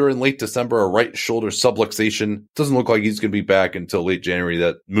shoulder in late December, a right shoulder subluxation. Doesn't look like he's going to be back until late January.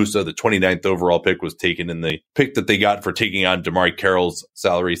 That Musa, the 29th overall pick, was taken in the pick that they got for taking on DeMarre Carroll's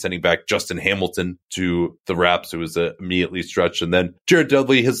salary, sending back Justin Hamilton to the Raps, who was immediately stretched. And then Jared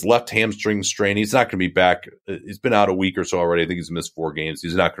Dudley, his left hamstring strain, he's not going to be back. He's been out a week or so already. I think he's missed 4 games.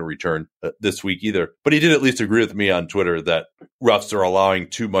 He's not going to return this week either. But he did at least agree with me on Twitter that refs are allowing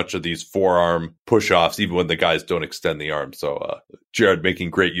too much of these forearm push-offs, even when the guys don't extend the arm. So Jared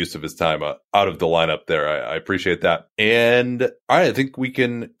making great use of his time out of the lineup there. I appreciate that. And all right, I think we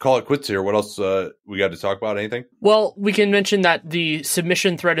can call it quits here. What else we got to talk about? Anything? Well, we can mention that the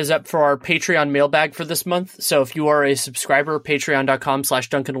submission thread is up for our Patreon mailbag for this month. So if you are a subscriber,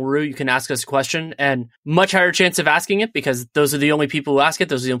 patreon.com/Duncan LaRue, you can ask us a question, and much higher chance of asking it because those are the only people who ask it.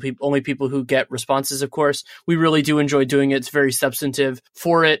 Those are the only people who get responses, of course. We really do enjoy doing it. It's very substantive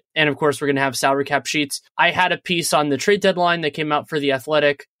for it. And of course, we're going to have salary cap sheets. I had a piece on the trade deadline that came out for The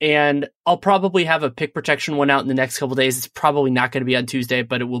Athletic, and I'll probably have a pick protection one out in the next couple of days. It's probably not going to be on Tuesday,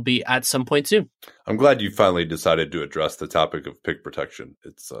 but it will be at some point soon. I'm glad you finally decided to address the topic of pick protection.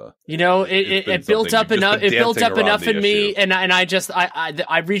 It's it built up enough. It built up enough in me, and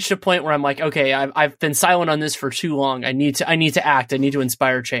I reached a point where I'm like, okay, I've been silent on this for too long. I need to act. I need to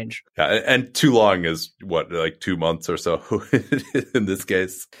inspire change. Yeah, and too long is what, like 2 months or so in this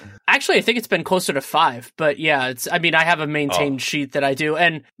case. Actually, I think it's been closer to 5, but yeah, I have a maintained sheet that I do,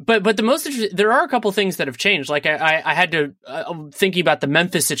 but the most interesting, there are a couple things that have changed. Like I had to thinking about the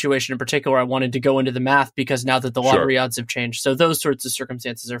Memphis situation in particular. I wanted to go into the math because now that the lottery odds have changed, so those sorts of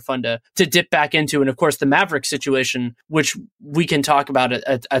circumstances are fun to dip back into, and of course the Maverick situation, which we can talk about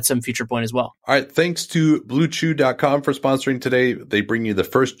at some future point as well. All right, thanks to BlueChew.com for sponsoring today. They bring you the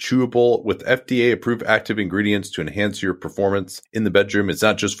first chewable with FDA-approved active ingredients to enhance your performance in the bedroom. It's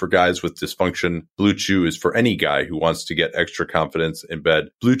not just for guys with dysfunction. Blue Chew is for any guy who wants to get extra confidence in bed.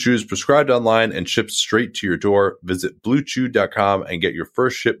 Blue Chew is prescribed online and shipped straight to your door. Visit BlueChew.com and get your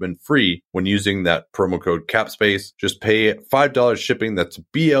first shipment free when using using that promo code CAPSPACE. Just pay $5 shipping. That's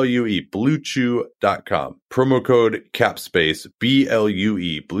BLUE, BlueChew.com. Promo code CAPSPACE,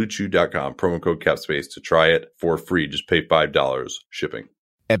 BLUE, BlueChew.com. Promo code CAPSPACE to try it for free. Just pay $5 shipping.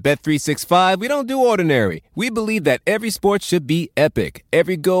 At Bet365, we don't do ordinary. We believe that every sport should be epic.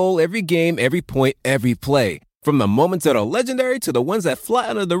 Every goal, every game, every point, every play. From the moments that are legendary to the ones that fly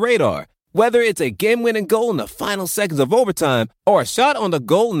under the radar. Whether it's a game-winning goal in the final seconds of overtime or a shot on the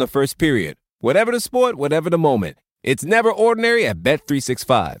goal in the first period. Whatever the sport, whatever the moment. It's never ordinary at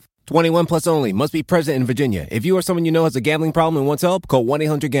Bet365. 21 plus only. Must be present in Virginia. If you or someone you know has a gambling problem and wants help, call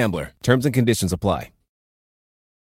 1-800-GAMBLER. Terms and conditions apply.